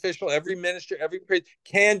community official, every minister, every priest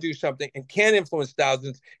can do something and can influence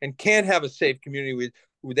thousands and can have a safe community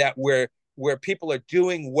with that where people are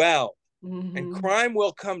doing well. And crime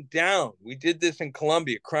will come down. We did this in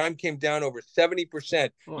Colombia. Crime came down over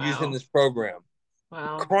 70% using this program.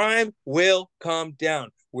 Crime will come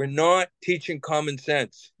down. We're not teaching common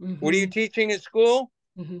sense. What are you teaching in school?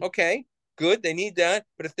 Okay, good. They need that.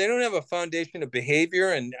 But if they don't have a foundation of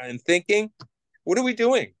behavior and thinking, what are we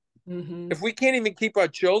doing? If we can't even keep our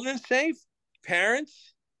children safe,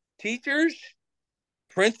 parents, teachers,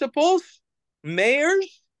 principals,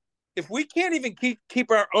 mayors, if we can't even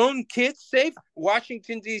keep our own kids safe,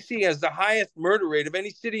 Washington, D.C. has the highest murder rate of any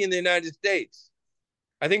city in the United States.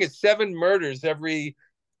 I think it's 7 murders every,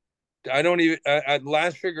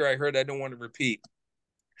 last figure I heard, I don't want to repeat.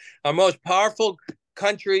 Our most powerful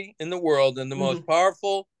country in the world and the most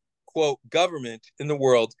powerful, quote, government in the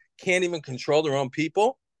world can't even control their own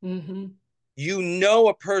people. You know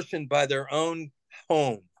a person by their own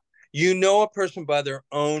home. You know a person by their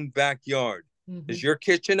own backyard. Is your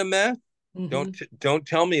kitchen a mess? Don't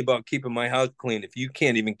tell me about keeping my house clean if you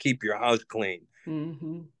can't even keep your house clean.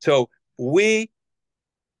 So we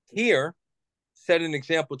here set an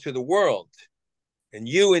example to the world. And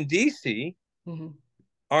you in DC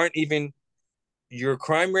aren't even, your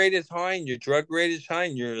crime rate is high and your drug rate is high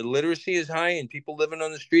and your illiteracy is high and people living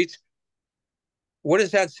on the streets. What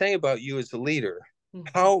does that say about you as a leader?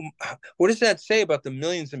 What does that say about the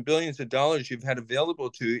millions and billions of dollars you've had available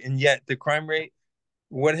to you, and yet the crime rate,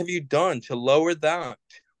 what have you done to lower that?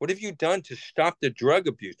 What have you done to stop the drug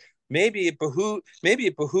abuse? maybe it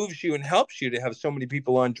behooves you and helps you to have so many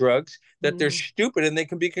people on drugs that they're stupid and they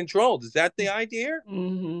can be controlled. Is that the idea?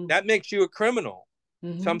 That makes you a criminal.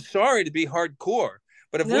 So I'm sorry to be hardcore,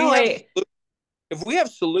 but No, if we have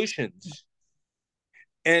solutions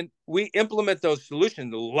and we implement those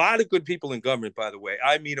solutions, a lot of good people in government, by the way,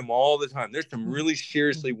 I meet them all the time. There's some really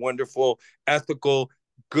seriously wonderful, ethical,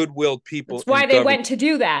 goodwill people that's why in they government. went to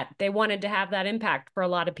do that. They wanted to have that impact for a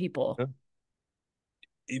lot of people.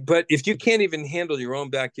 But if you can't even handle your own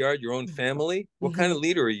backyard, your own family, what kind of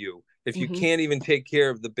leader are you? If you can't even take care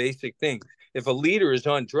of the basic things. If a leader is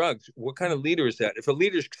on drugs, what kind of leader is that? If a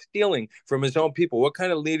leader's stealing from his own people, what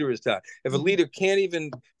kind of leader is that? If a leader can't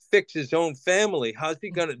even fix his own family, how's he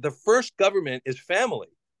gonna? The first government is family.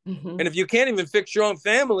 And if you can't even fix your own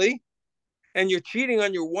family and you're cheating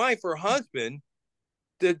on your wife or husband,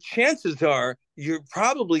 the chances are you're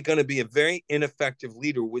probably going to be a very ineffective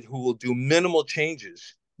leader who will do minimal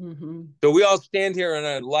changes. So we all stand here on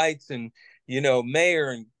our lights and, mayor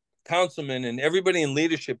and councilman and everybody in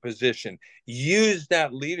leadership position, use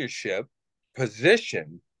that leadership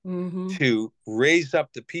position to raise up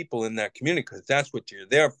the people in that community, because that's what you're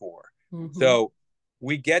there for. So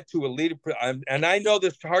we get to a leader, and I know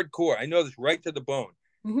this hardcore, I know this right to the bone.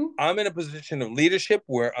 I'm in a position of leadership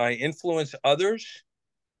where I influence others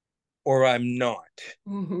or I'm not.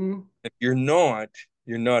 If you're not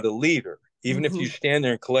a leader. Even if you stand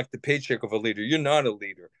there and collect the paycheck of a leader, you're not a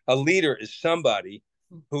leader. A leader is somebody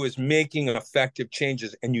who is making effective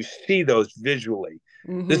changes, and you see those visually.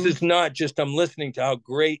 This is not just I'm listening to how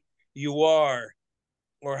great you are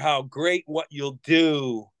or how great what you'll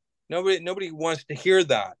do. Nobody wants to hear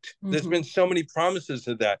that. There's been so many promises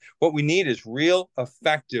of that. What we need is real,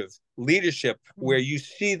 effective leadership where you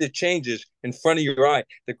see the changes in front of your eye.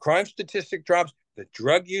 The crime statistic drops, the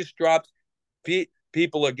drug use drops,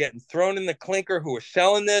 people are getting thrown in the clinker who are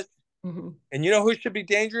selling this. And you know who should be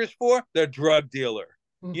dangerous for? The drug dealer.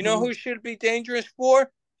 You know who should be dangerous for?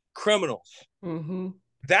 Criminals.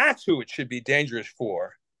 That's who it should be dangerous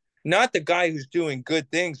for. Not the guy who's doing good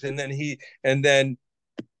things and then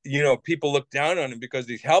people look down on him because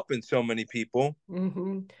he's helping so many people.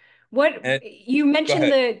 You mentioned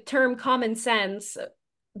the term common sense.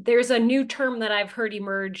 There's a new term that I've heard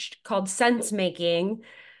emerged called sense making.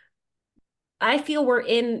 I feel we're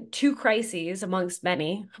in two crises amongst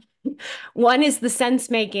many. One is the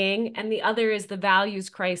sense making, and the other is the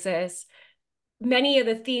values crisis. Many of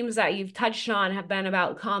the themes that you've touched on have been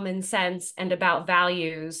about common sense and about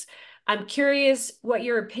values. I'm curious what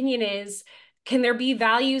your opinion is. Can there be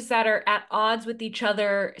values that are at odds with each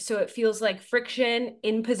other so it feels like friction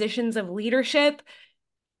in positions of leadership?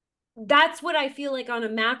 That's what I feel like on a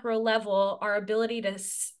macro level, our ability to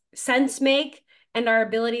sense make and our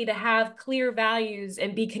ability to have clear values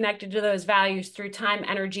and be connected to those values through time,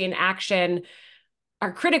 energy, and action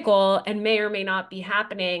are critical and may or may not be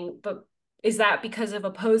happening. But is that because of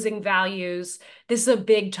opposing values? This is a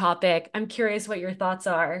big topic. I'm curious what your thoughts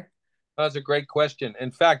are. That's a great question.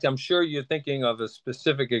 In fact, I'm sure you're thinking of a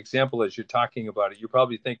specific example as you're talking about it. You're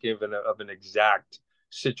probably thinking of an exact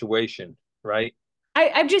situation, right?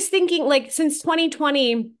 I'm just thinking, like, since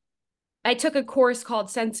 2020, I took a course called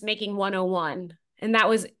Sense Making 101. And that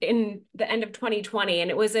was in the end of 2020.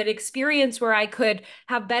 And it was an experience where I could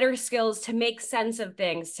have better skills to make sense of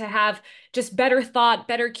things, to have just better thought,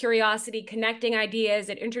 better curiosity, connecting ideas.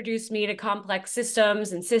 It introduced me to complex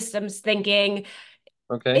systems and systems thinking.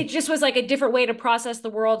 Okay. It just was like a different way to process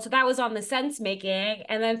the world. So that was on the sense making.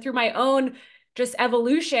 And then through my own just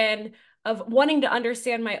evolution of wanting to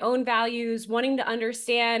understand my own values, wanting to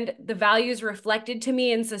understand the values reflected to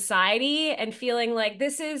me in society, and feeling like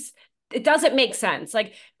it doesn't make sense.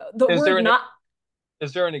 Like the word not.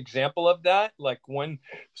 Is there an example of that? Like one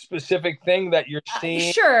specific thing that you're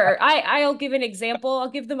seeing? Sure. I'll give an example.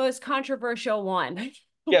 I'll give the most controversial one.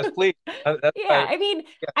 Yes, please. Yeah. I mean,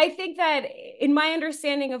 yeah. I think that in my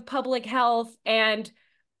understanding of public health and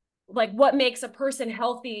like what makes a person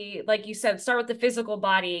healthy, like you said, start with the physical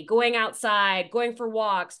body, going outside, going for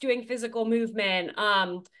walks, doing physical movement,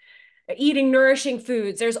 eating nourishing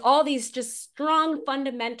foods. There's all these just strong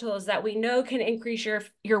fundamentals that we know can increase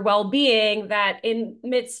your well-being, that in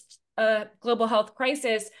midst a global health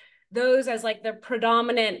crisis, those as like the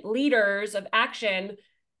predominant leaders of action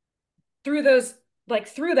through those, like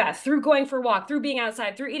through going for a walk, through being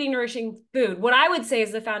outside, through eating nourishing food, what I would say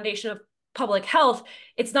is the foundation of public health.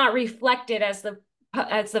 It's not reflected as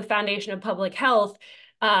the foundation of public health.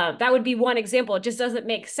 That would be one example. It just doesn't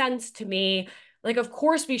make sense to me. Like, of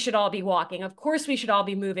course we should all be walking. Of course we should all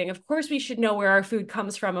be moving. Of course we should know where our food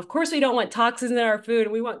comes from. Of course we don't want toxins in our food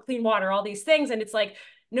and we want clean water, all these things. And it's like,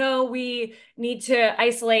 no, we need to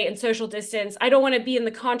isolate and social distance. I don't want to be in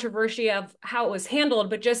the controversy of how it was handled,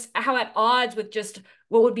 but just how at odds with just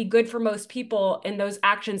what would be good for most people and those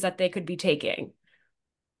actions that they could be taking.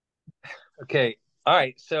 Okay. All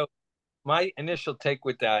right. So my initial take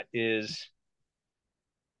with that is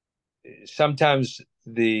sometimes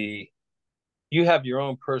the you have your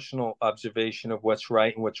own personal observation of what's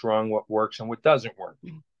right and what's wrong, what works and what doesn't work.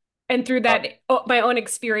 And through Uh, that, my own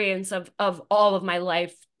experience of all of my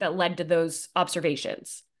life that led to those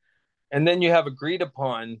observations. and then you have agreed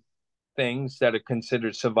upon things that are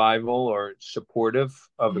considered survival or supportive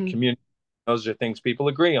of a Mm-hmm. community. Those are things people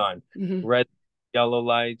agree on. Mm-hmm. Red, yellow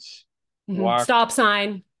lights, Mm-hmm. walk. Stop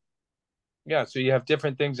sign. Yeah, so you have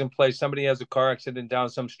different things in place. Somebody has a car accident down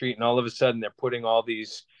some street, and all of a sudden they're putting all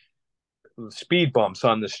these speed bumps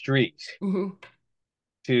on the street Mm-hmm.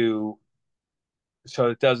 to so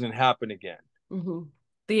it doesn't happen again. Mm-hmm.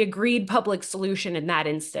 The agreed public solution in that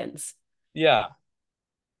instance. Yeah,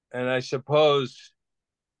 and I suppose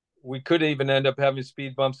we could even end up having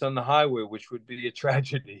speed bumps on the highway, which would be a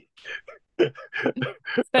tragedy.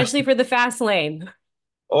 Especially for the fast lane.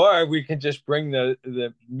 Or we can just bring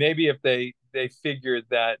the maybe if they figured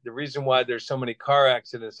that the reason why there's so many car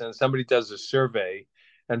accidents and somebody does a survey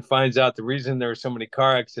and finds out the reason there are so many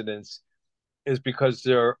car accidents is because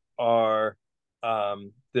there are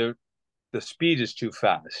the speed is too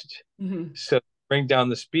fast. Mm-hmm. So bring down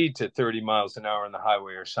the speed to 30 miles an hour on the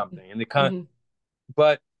highway or something. And the Mm-hmm.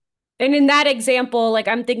 but And in that example, like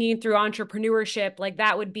I'm thinking through entrepreneurship, like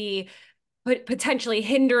that would be potentially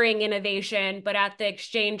hindering innovation, but at the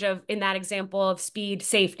exchange of, in that example, of speed,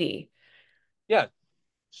 safety. yeah,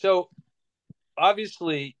 so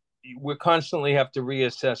obviously we constantly have to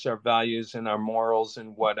reassess our values and our morals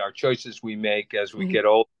and what our choices we make as we Mm-hmm. get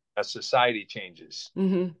older as society changes.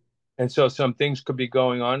 Mm-hmm. And so some things could be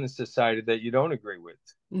going on in society that you don't agree with.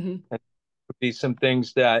 Mm-hmm. And there could be some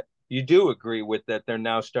things that you do agree with that they're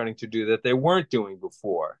now starting to do that they weren't doing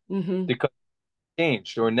before Mm-hmm. because it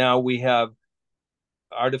changed. Or now we have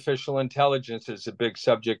artificial intelligence is a big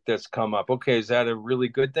subject that's come up. Okay, is that a really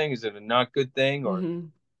good thing? Is it a not good thing? Or Mm-hmm.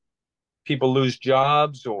 people lose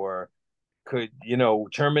jobs or could,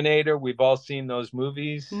 Terminator, we've all seen those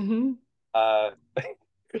movies. Mm-hmm. Uh,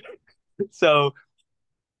 so,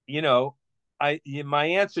 my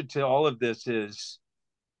answer to all of this is,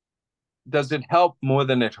 does it help more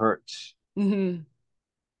than it hurts Mm-hmm.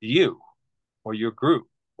 you or your group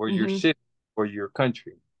or your Mm-hmm. city or your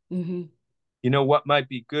country? Mm-hmm. What might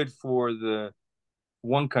be good for the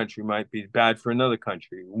one country might be bad for another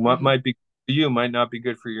country. What Mm-hmm. might be good for you might not be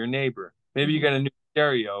good for your neighbor. Maybe you Mm-hmm. got a new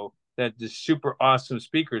stereo that is super awesome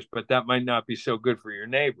speakers, but that might not be so good for your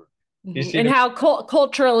neighbor. You Mm-hmm. see And the how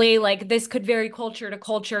culturally, like this could vary culture to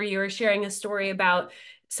culture. You were sharing a story about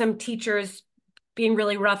some teachers being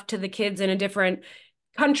really rough to the kids in a different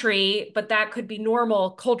country, but that could be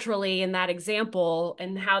normal culturally in that example,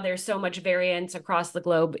 and how there's so much variance across the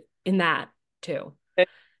globe in that too.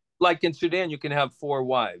 like in Sudan, you can have four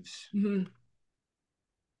wives. Mm-hmm.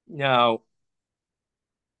 Now,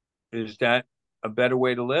 is that a better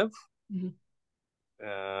way to live? Mm-hmm.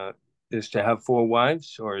 Uh, is to have four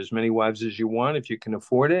wives or as many wives as you want if you can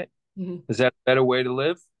afford it? Mm-hmm. Is that a better way to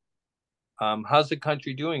live? How's the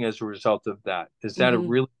country doing as a result of that? Is that a Mm-hmm.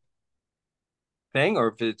 real thing, or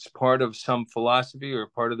if it's part of some philosophy or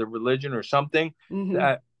part of the religion or something Mm-hmm.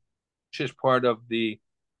 that is part of the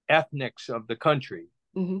ethnics of the country?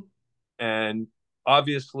 Mm-hmm. And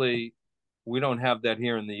obviously, we don't have that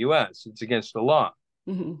here in the U.S. It's against the law.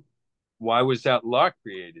 Mm-hmm. Why was that law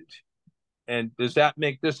created? And does that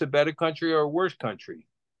make this a better country or a worse country?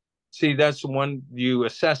 See, that's when you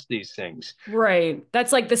assess these things. Right.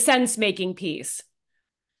 That's like the sense making piece.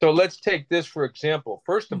 So let's take this for example.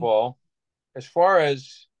 First of all, as far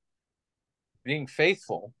as being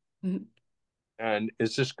faithful, Mm-hmm. and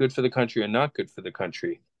is this good for the country or not good for the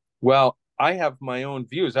country? Well, I have my own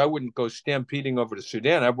views. I wouldn't go stampeding over to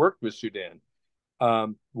Sudan. I've worked with Sudan.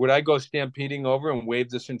 Would I go stampeding over and wave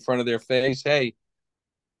this in front of their face? Hey,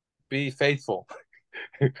 be faithful.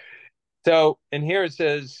 So, and here it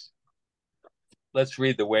says, let's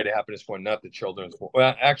read the way to happiness one, not the children's one.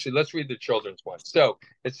 Well, actually, let's read the children's one. So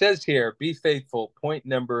it says here, be faithful. Point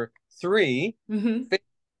number 3,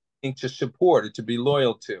 Mm-hmm. to support or to be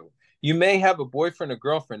loyal to. You may have a boyfriend or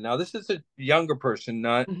girlfriend. Now, this is a younger person,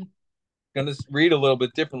 not Mm-hmm. going to read a little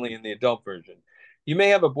bit differently in the adult version. You may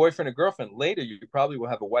have a boyfriend or girlfriend. Later, you probably will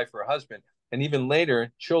have a wife or a husband, and even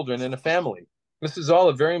later, children and a family. This is all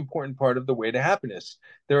a very important part of the way to happiness.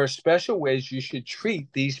 There are special ways you should treat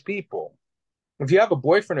these people. If you have a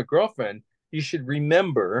boyfriend or girlfriend, you should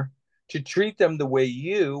remember to treat them the way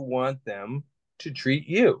you want them to treat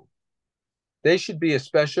you. They should be a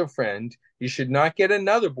special friend. You should not get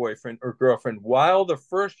another boyfriend or girlfriend while the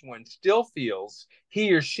first one still feels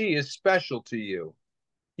he or she is special to you.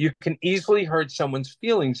 You can easily hurt someone's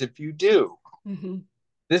feelings if you do. Mm-hmm.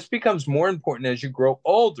 This becomes more important as you grow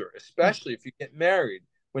older, especially if you get married.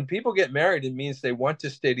 When people get married, it means they want to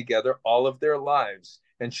stay together all of their lives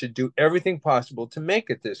and should do everything possible to make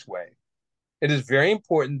it this way. It is very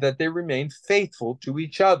important that they remain faithful to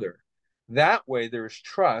each other. That way, there is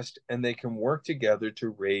trust and they can work together to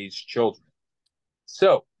raise children.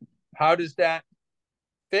 So, how does that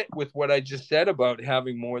fit with what I just said about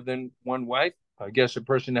having more than one wife? I guess a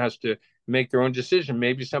person has to make their own decision.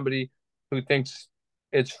 Maybe somebody who thinks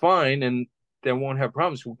it's fine and they won't have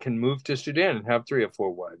problems can move to Sudan and have 3 or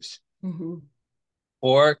 4 wives. Mm-hmm.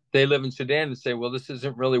 Or they live in Sudan and say, well, this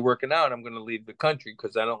isn't really working out. I'm going to leave the country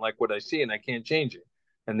because I don't like what I see and I can't change it.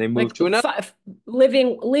 And they move Like to another.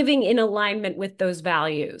 living in alignment with those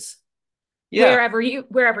values, Yeah.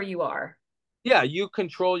 wherever you are. Yeah. You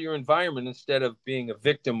control your environment instead of being a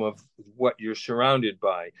victim of what you're surrounded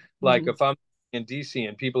by. Like Mm-hmm. if I'm in DC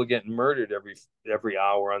and people are getting murdered every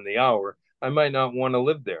hour on the hour, I might not want to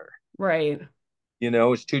live there. Right.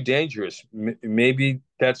 It's too dangerous. Maybe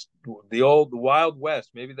that's the Wild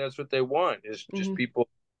West. Maybe that's what they want is just Mm-hmm. people,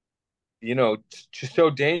 just so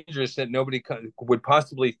dangerous that nobody would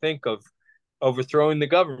possibly think of overthrowing the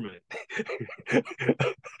government.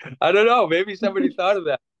 I don't know. Maybe somebody thought of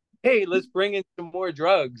that. Hey, let's bring in some more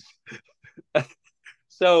drugs.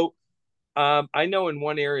 So I know in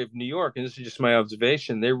one area of New York, and this is just my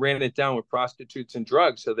observation, they ran it down with prostitutes and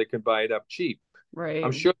drugs so they could buy it up cheap. I'm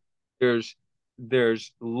Right. sure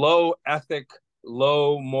there's low ethic,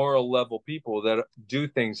 low moral level people that do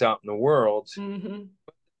things out in the world. Mm-hmm.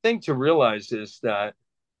 The thing to realize is that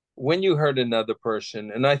when you hurt another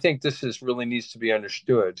person, and I think this is really needs to be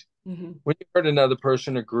understood, Mm-hmm. when you hurt another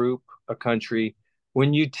person, a group, a country,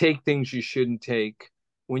 when you take things you shouldn't take,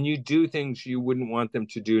 when you do things you wouldn't want them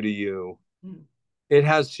to do to you, Mm-hmm. it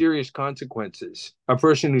has serious consequences. A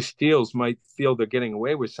person who steals might feel they're getting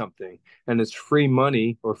away with something and it's free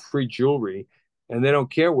money or free jewelry, and they don't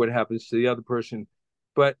care what happens to the other person.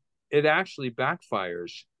 But it actually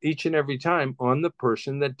backfires each and every time on the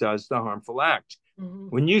person that does the harmful act. Mm-hmm.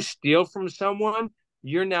 When you steal from someone,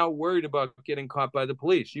 you're now worried about getting caught by the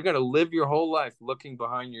police. You got to live your whole life looking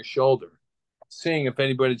behind your shoulder, seeing if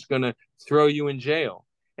anybody's going to throw you in jail.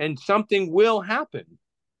 And something will happen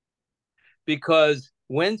because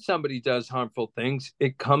when somebody does harmful things,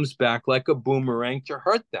 it comes back like a boomerang to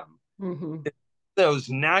hurt them. Mm-hmm. Those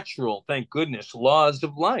natural, thank goodness, laws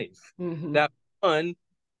of life. Mm-hmm. That one,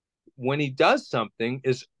 when he does something,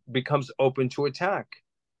 is becomes open to attack.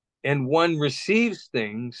 And one receives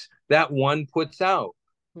things that one puts out.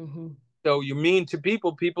 Mm-hmm. So you're mean to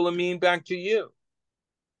people, people are mean back to you.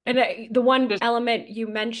 And the one Just element you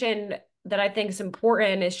mentioned that I think is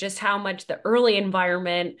important is just how much the early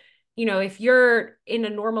environment, if you're in a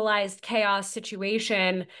normalized chaos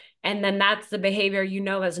situation and then that's the behavior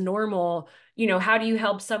as normal, how do you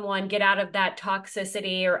help someone get out of that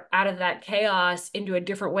toxicity or out of that chaos into a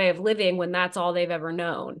different way of living when that's all they've ever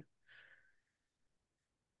known?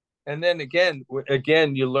 and then again,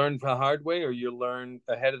 you learn the hard way or you learn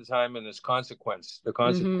ahead of the time and the Mm-hmm. consequence.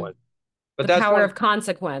 But The that's power one, of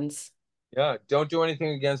consequence. yeah, don't do anything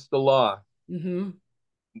against the law. Mm-hmm.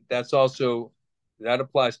 That's also, that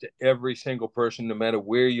applies to every single person, no matter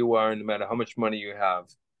where you are and no matter how much money you have.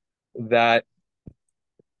 That,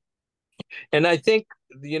 and I think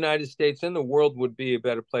the United States and the world would be a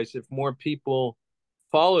better place if more people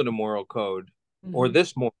followed a moral code or Mm-hmm.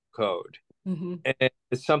 this moral code. Mm-hmm. And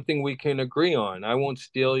it's something we can agree on. I won't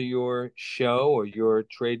steal your show or your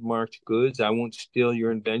trademarked goods. I won't steal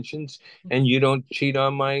your inventions, and you don't cheat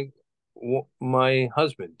on my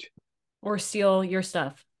husband. Or steal your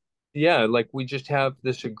stuff. Yeah, like we just have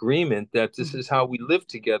this agreement that this Mm-hmm. is how we live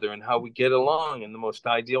together and how we get along in the most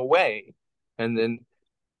ideal way. And then,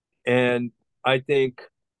 and I think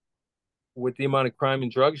with the amount of crime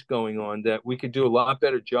and drugs going on, that we could do a lot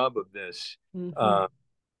better job of this. Mm-hmm. Uh,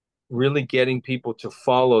 Really getting people to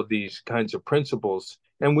follow these kinds of principles,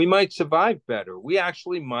 and we might survive better. We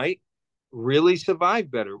actually might really survive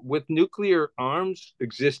better. With nuclear arms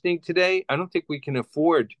existing today, I don't think we can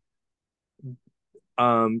afford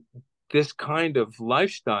um, this kind of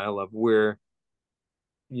lifestyle of where,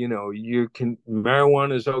 you can,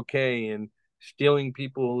 marijuana is okay and stealing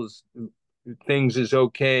people's things is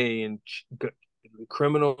okay and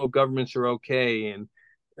criminal governments are okay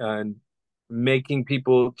and making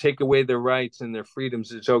people take away their rights and their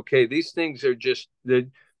freedoms is okay. These things are just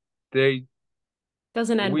they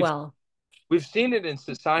Doesn't end we've well. we've seen it in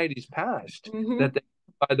societies past Mm-hmm. that they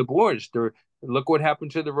by the boards. Look what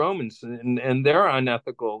happened to the Romans, and they're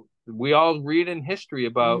unethical. We all read in history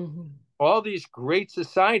about Mm-hmm. all these great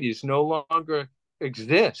societies no longer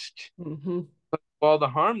exist. Mm-hmm. All the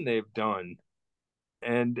harm they've done,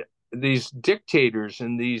 and these dictators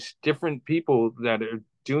and these different people that are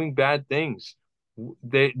doing bad things.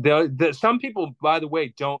 Some people, by the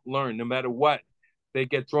way, don't learn. No matter what, they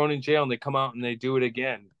get thrown in jail and they come out and they do it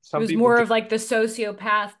again. It Some was people more just of like the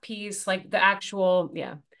sociopath piece, like the actual,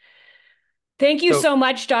 yeah. Thank you so so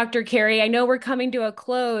much, Dr. Cary. I know we're coming to a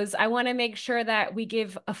close. I want to make sure that we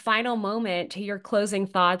give a final moment to your closing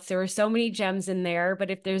thoughts. There were so many gems in there,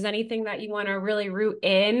 but if there's anything that you want to really root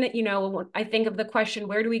in, I think of the question,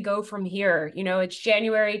 where do we go from here? It's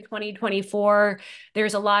January 2024.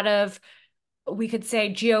 There's a lot of, we could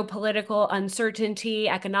say, geopolitical uncertainty,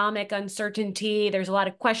 economic uncertainty. There's a lot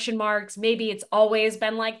of question marks. Maybe it's always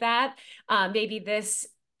been like that. Maybe this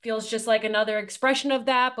feels just like another expression of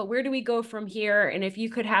that, but where do we go from here? And if you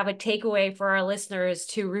could have a takeaway for our listeners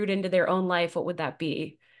to root into their own life, what would that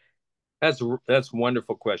be? that's a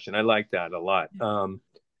wonderful question. I like that a lot.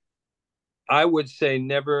 I would say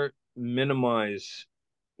never minimize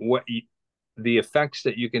what the effects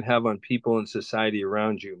that you can have on people and society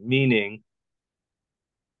around you. Meaning,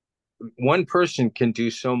 one person can do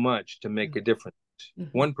so much to make a difference.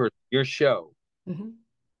 Mm-hmm. One person, your show, Mm-hmm.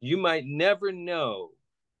 you might never know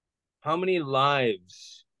how many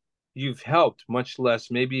lives you've helped, much less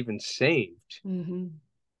maybe even saved Mm-hmm.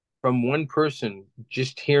 from one person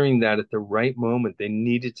just hearing that at the right moment. They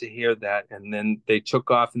needed to hear that. And then they took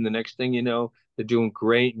off. And the next thing you know, they're doing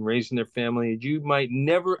great and raising their family. You might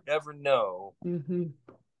never, ever know Mm-hmm.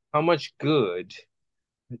 how much good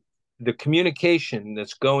the communication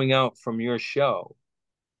that's going out from your show.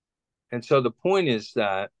 And so the point is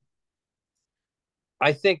that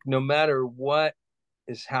I think no matter what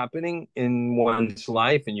is happening in one's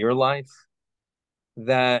life, in your life,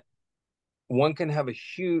 that one can have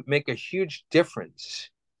make a huge difference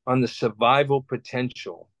on the survival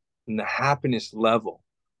potential and the happiness level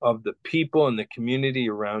of the people and the community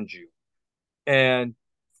around you. And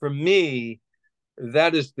for me,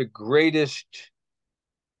 that is the greatest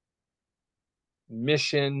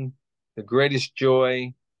mission, the greatest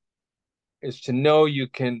joy is to know you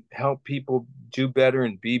can help people do better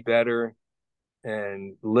and be better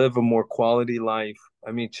and live a more quality life.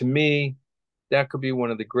 I mean, to me, that could be one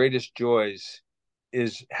of the greatest joys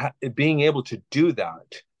is being able to do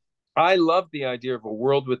that. I love the idea of a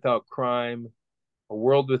world without crime, a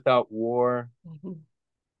world without war. Mm-hmm.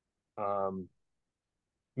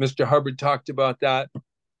 Mr. Hubbard talked about that.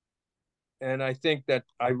 And I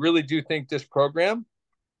really do think this program,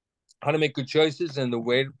 How to Make Good Choices and the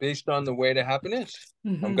way based on the way to happiness,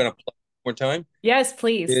 I'm Mm-hmm. going to play one more time. Yes,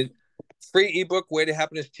 please. Free ebook, Way to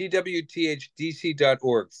Happiness,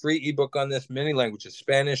 twthdc.org. Free ebook on this, many languages,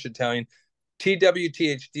 Spanish, Italian,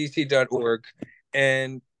 twthdc.org,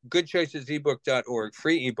 and goodchoicesebook.org,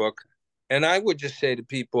 free ebook. And I would just say to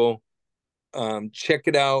people, check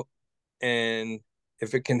it out. And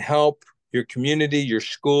if it can help your community, your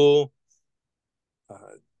school,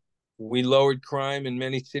 we lowered crime in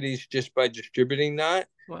many cities just by distributing that.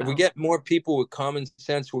 If we Wow. get more people with common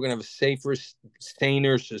sense, we're going to have a safer,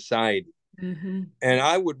 saner society. Mm-hmm. And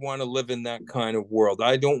I would want to live in that kind of world.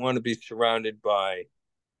 I don't want to be surrounded by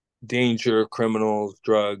danger, criminals,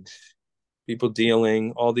 drugs, people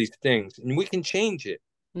dealing, all these things. And we can change it.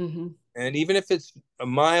 Mm-hmm. And even if it's a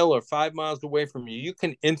mile or 5 miles away from you, you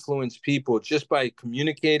can influence people just by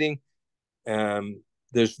communicating.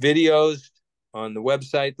 There's videos on the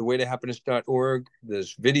website, thewaytohappiness.org.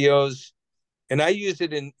 There's videos. And I use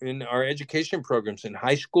it in our education programs in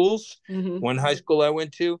high schools. Mm-hmm. One high school I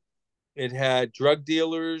went to, it had drug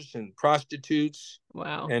dealers and prostitutes.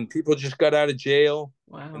 Wow. And people just got out of jail.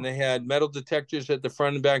 And Wow. they had metal detectors at the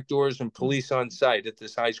front and back doors and police on site at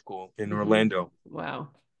this high school in Mm-hmm. Orlando.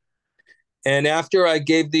 Wow. And after I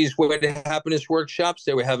gave these Way to Happiness workshops,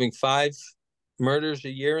 they were having 5 murders a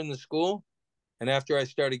year in the school. And after I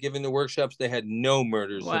started giving the workshops, they had no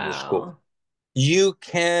murders in the school. Wow. You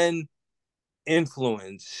can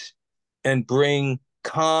influence and bring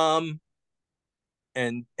calm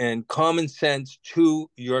and common sense to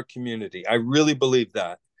your community. I really believe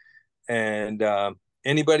that. And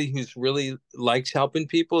anybody who's really likes helping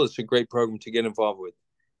people, it's a great program to get involved with.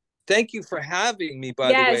 Thank you for having me, by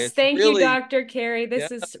the way. Yes, It's thank you, really, Dr. Cary. yeah,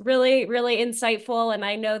 This is really, really insightful. And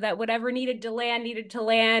I know that whatever needed to land, needed to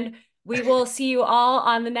land. We will see you all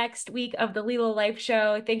on the next week of the Lila Life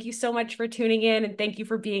Show. Thank you so much for tuning in and thank you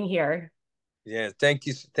for being here. yeah. Thank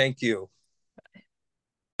you. Thank you.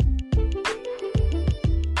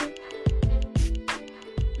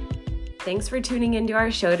 Thanks for tuning into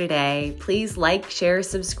our show today. Please like, share,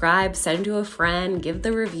 subscribe, send to a friend, give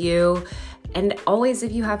the review. And always,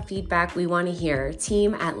 if you have feedback, we want to hear.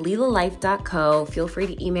 team@lilalife.co. Feel free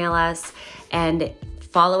to email us and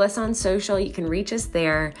follow us on social. You can reach us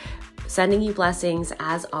there. Sending you blessings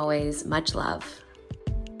as always. Much love.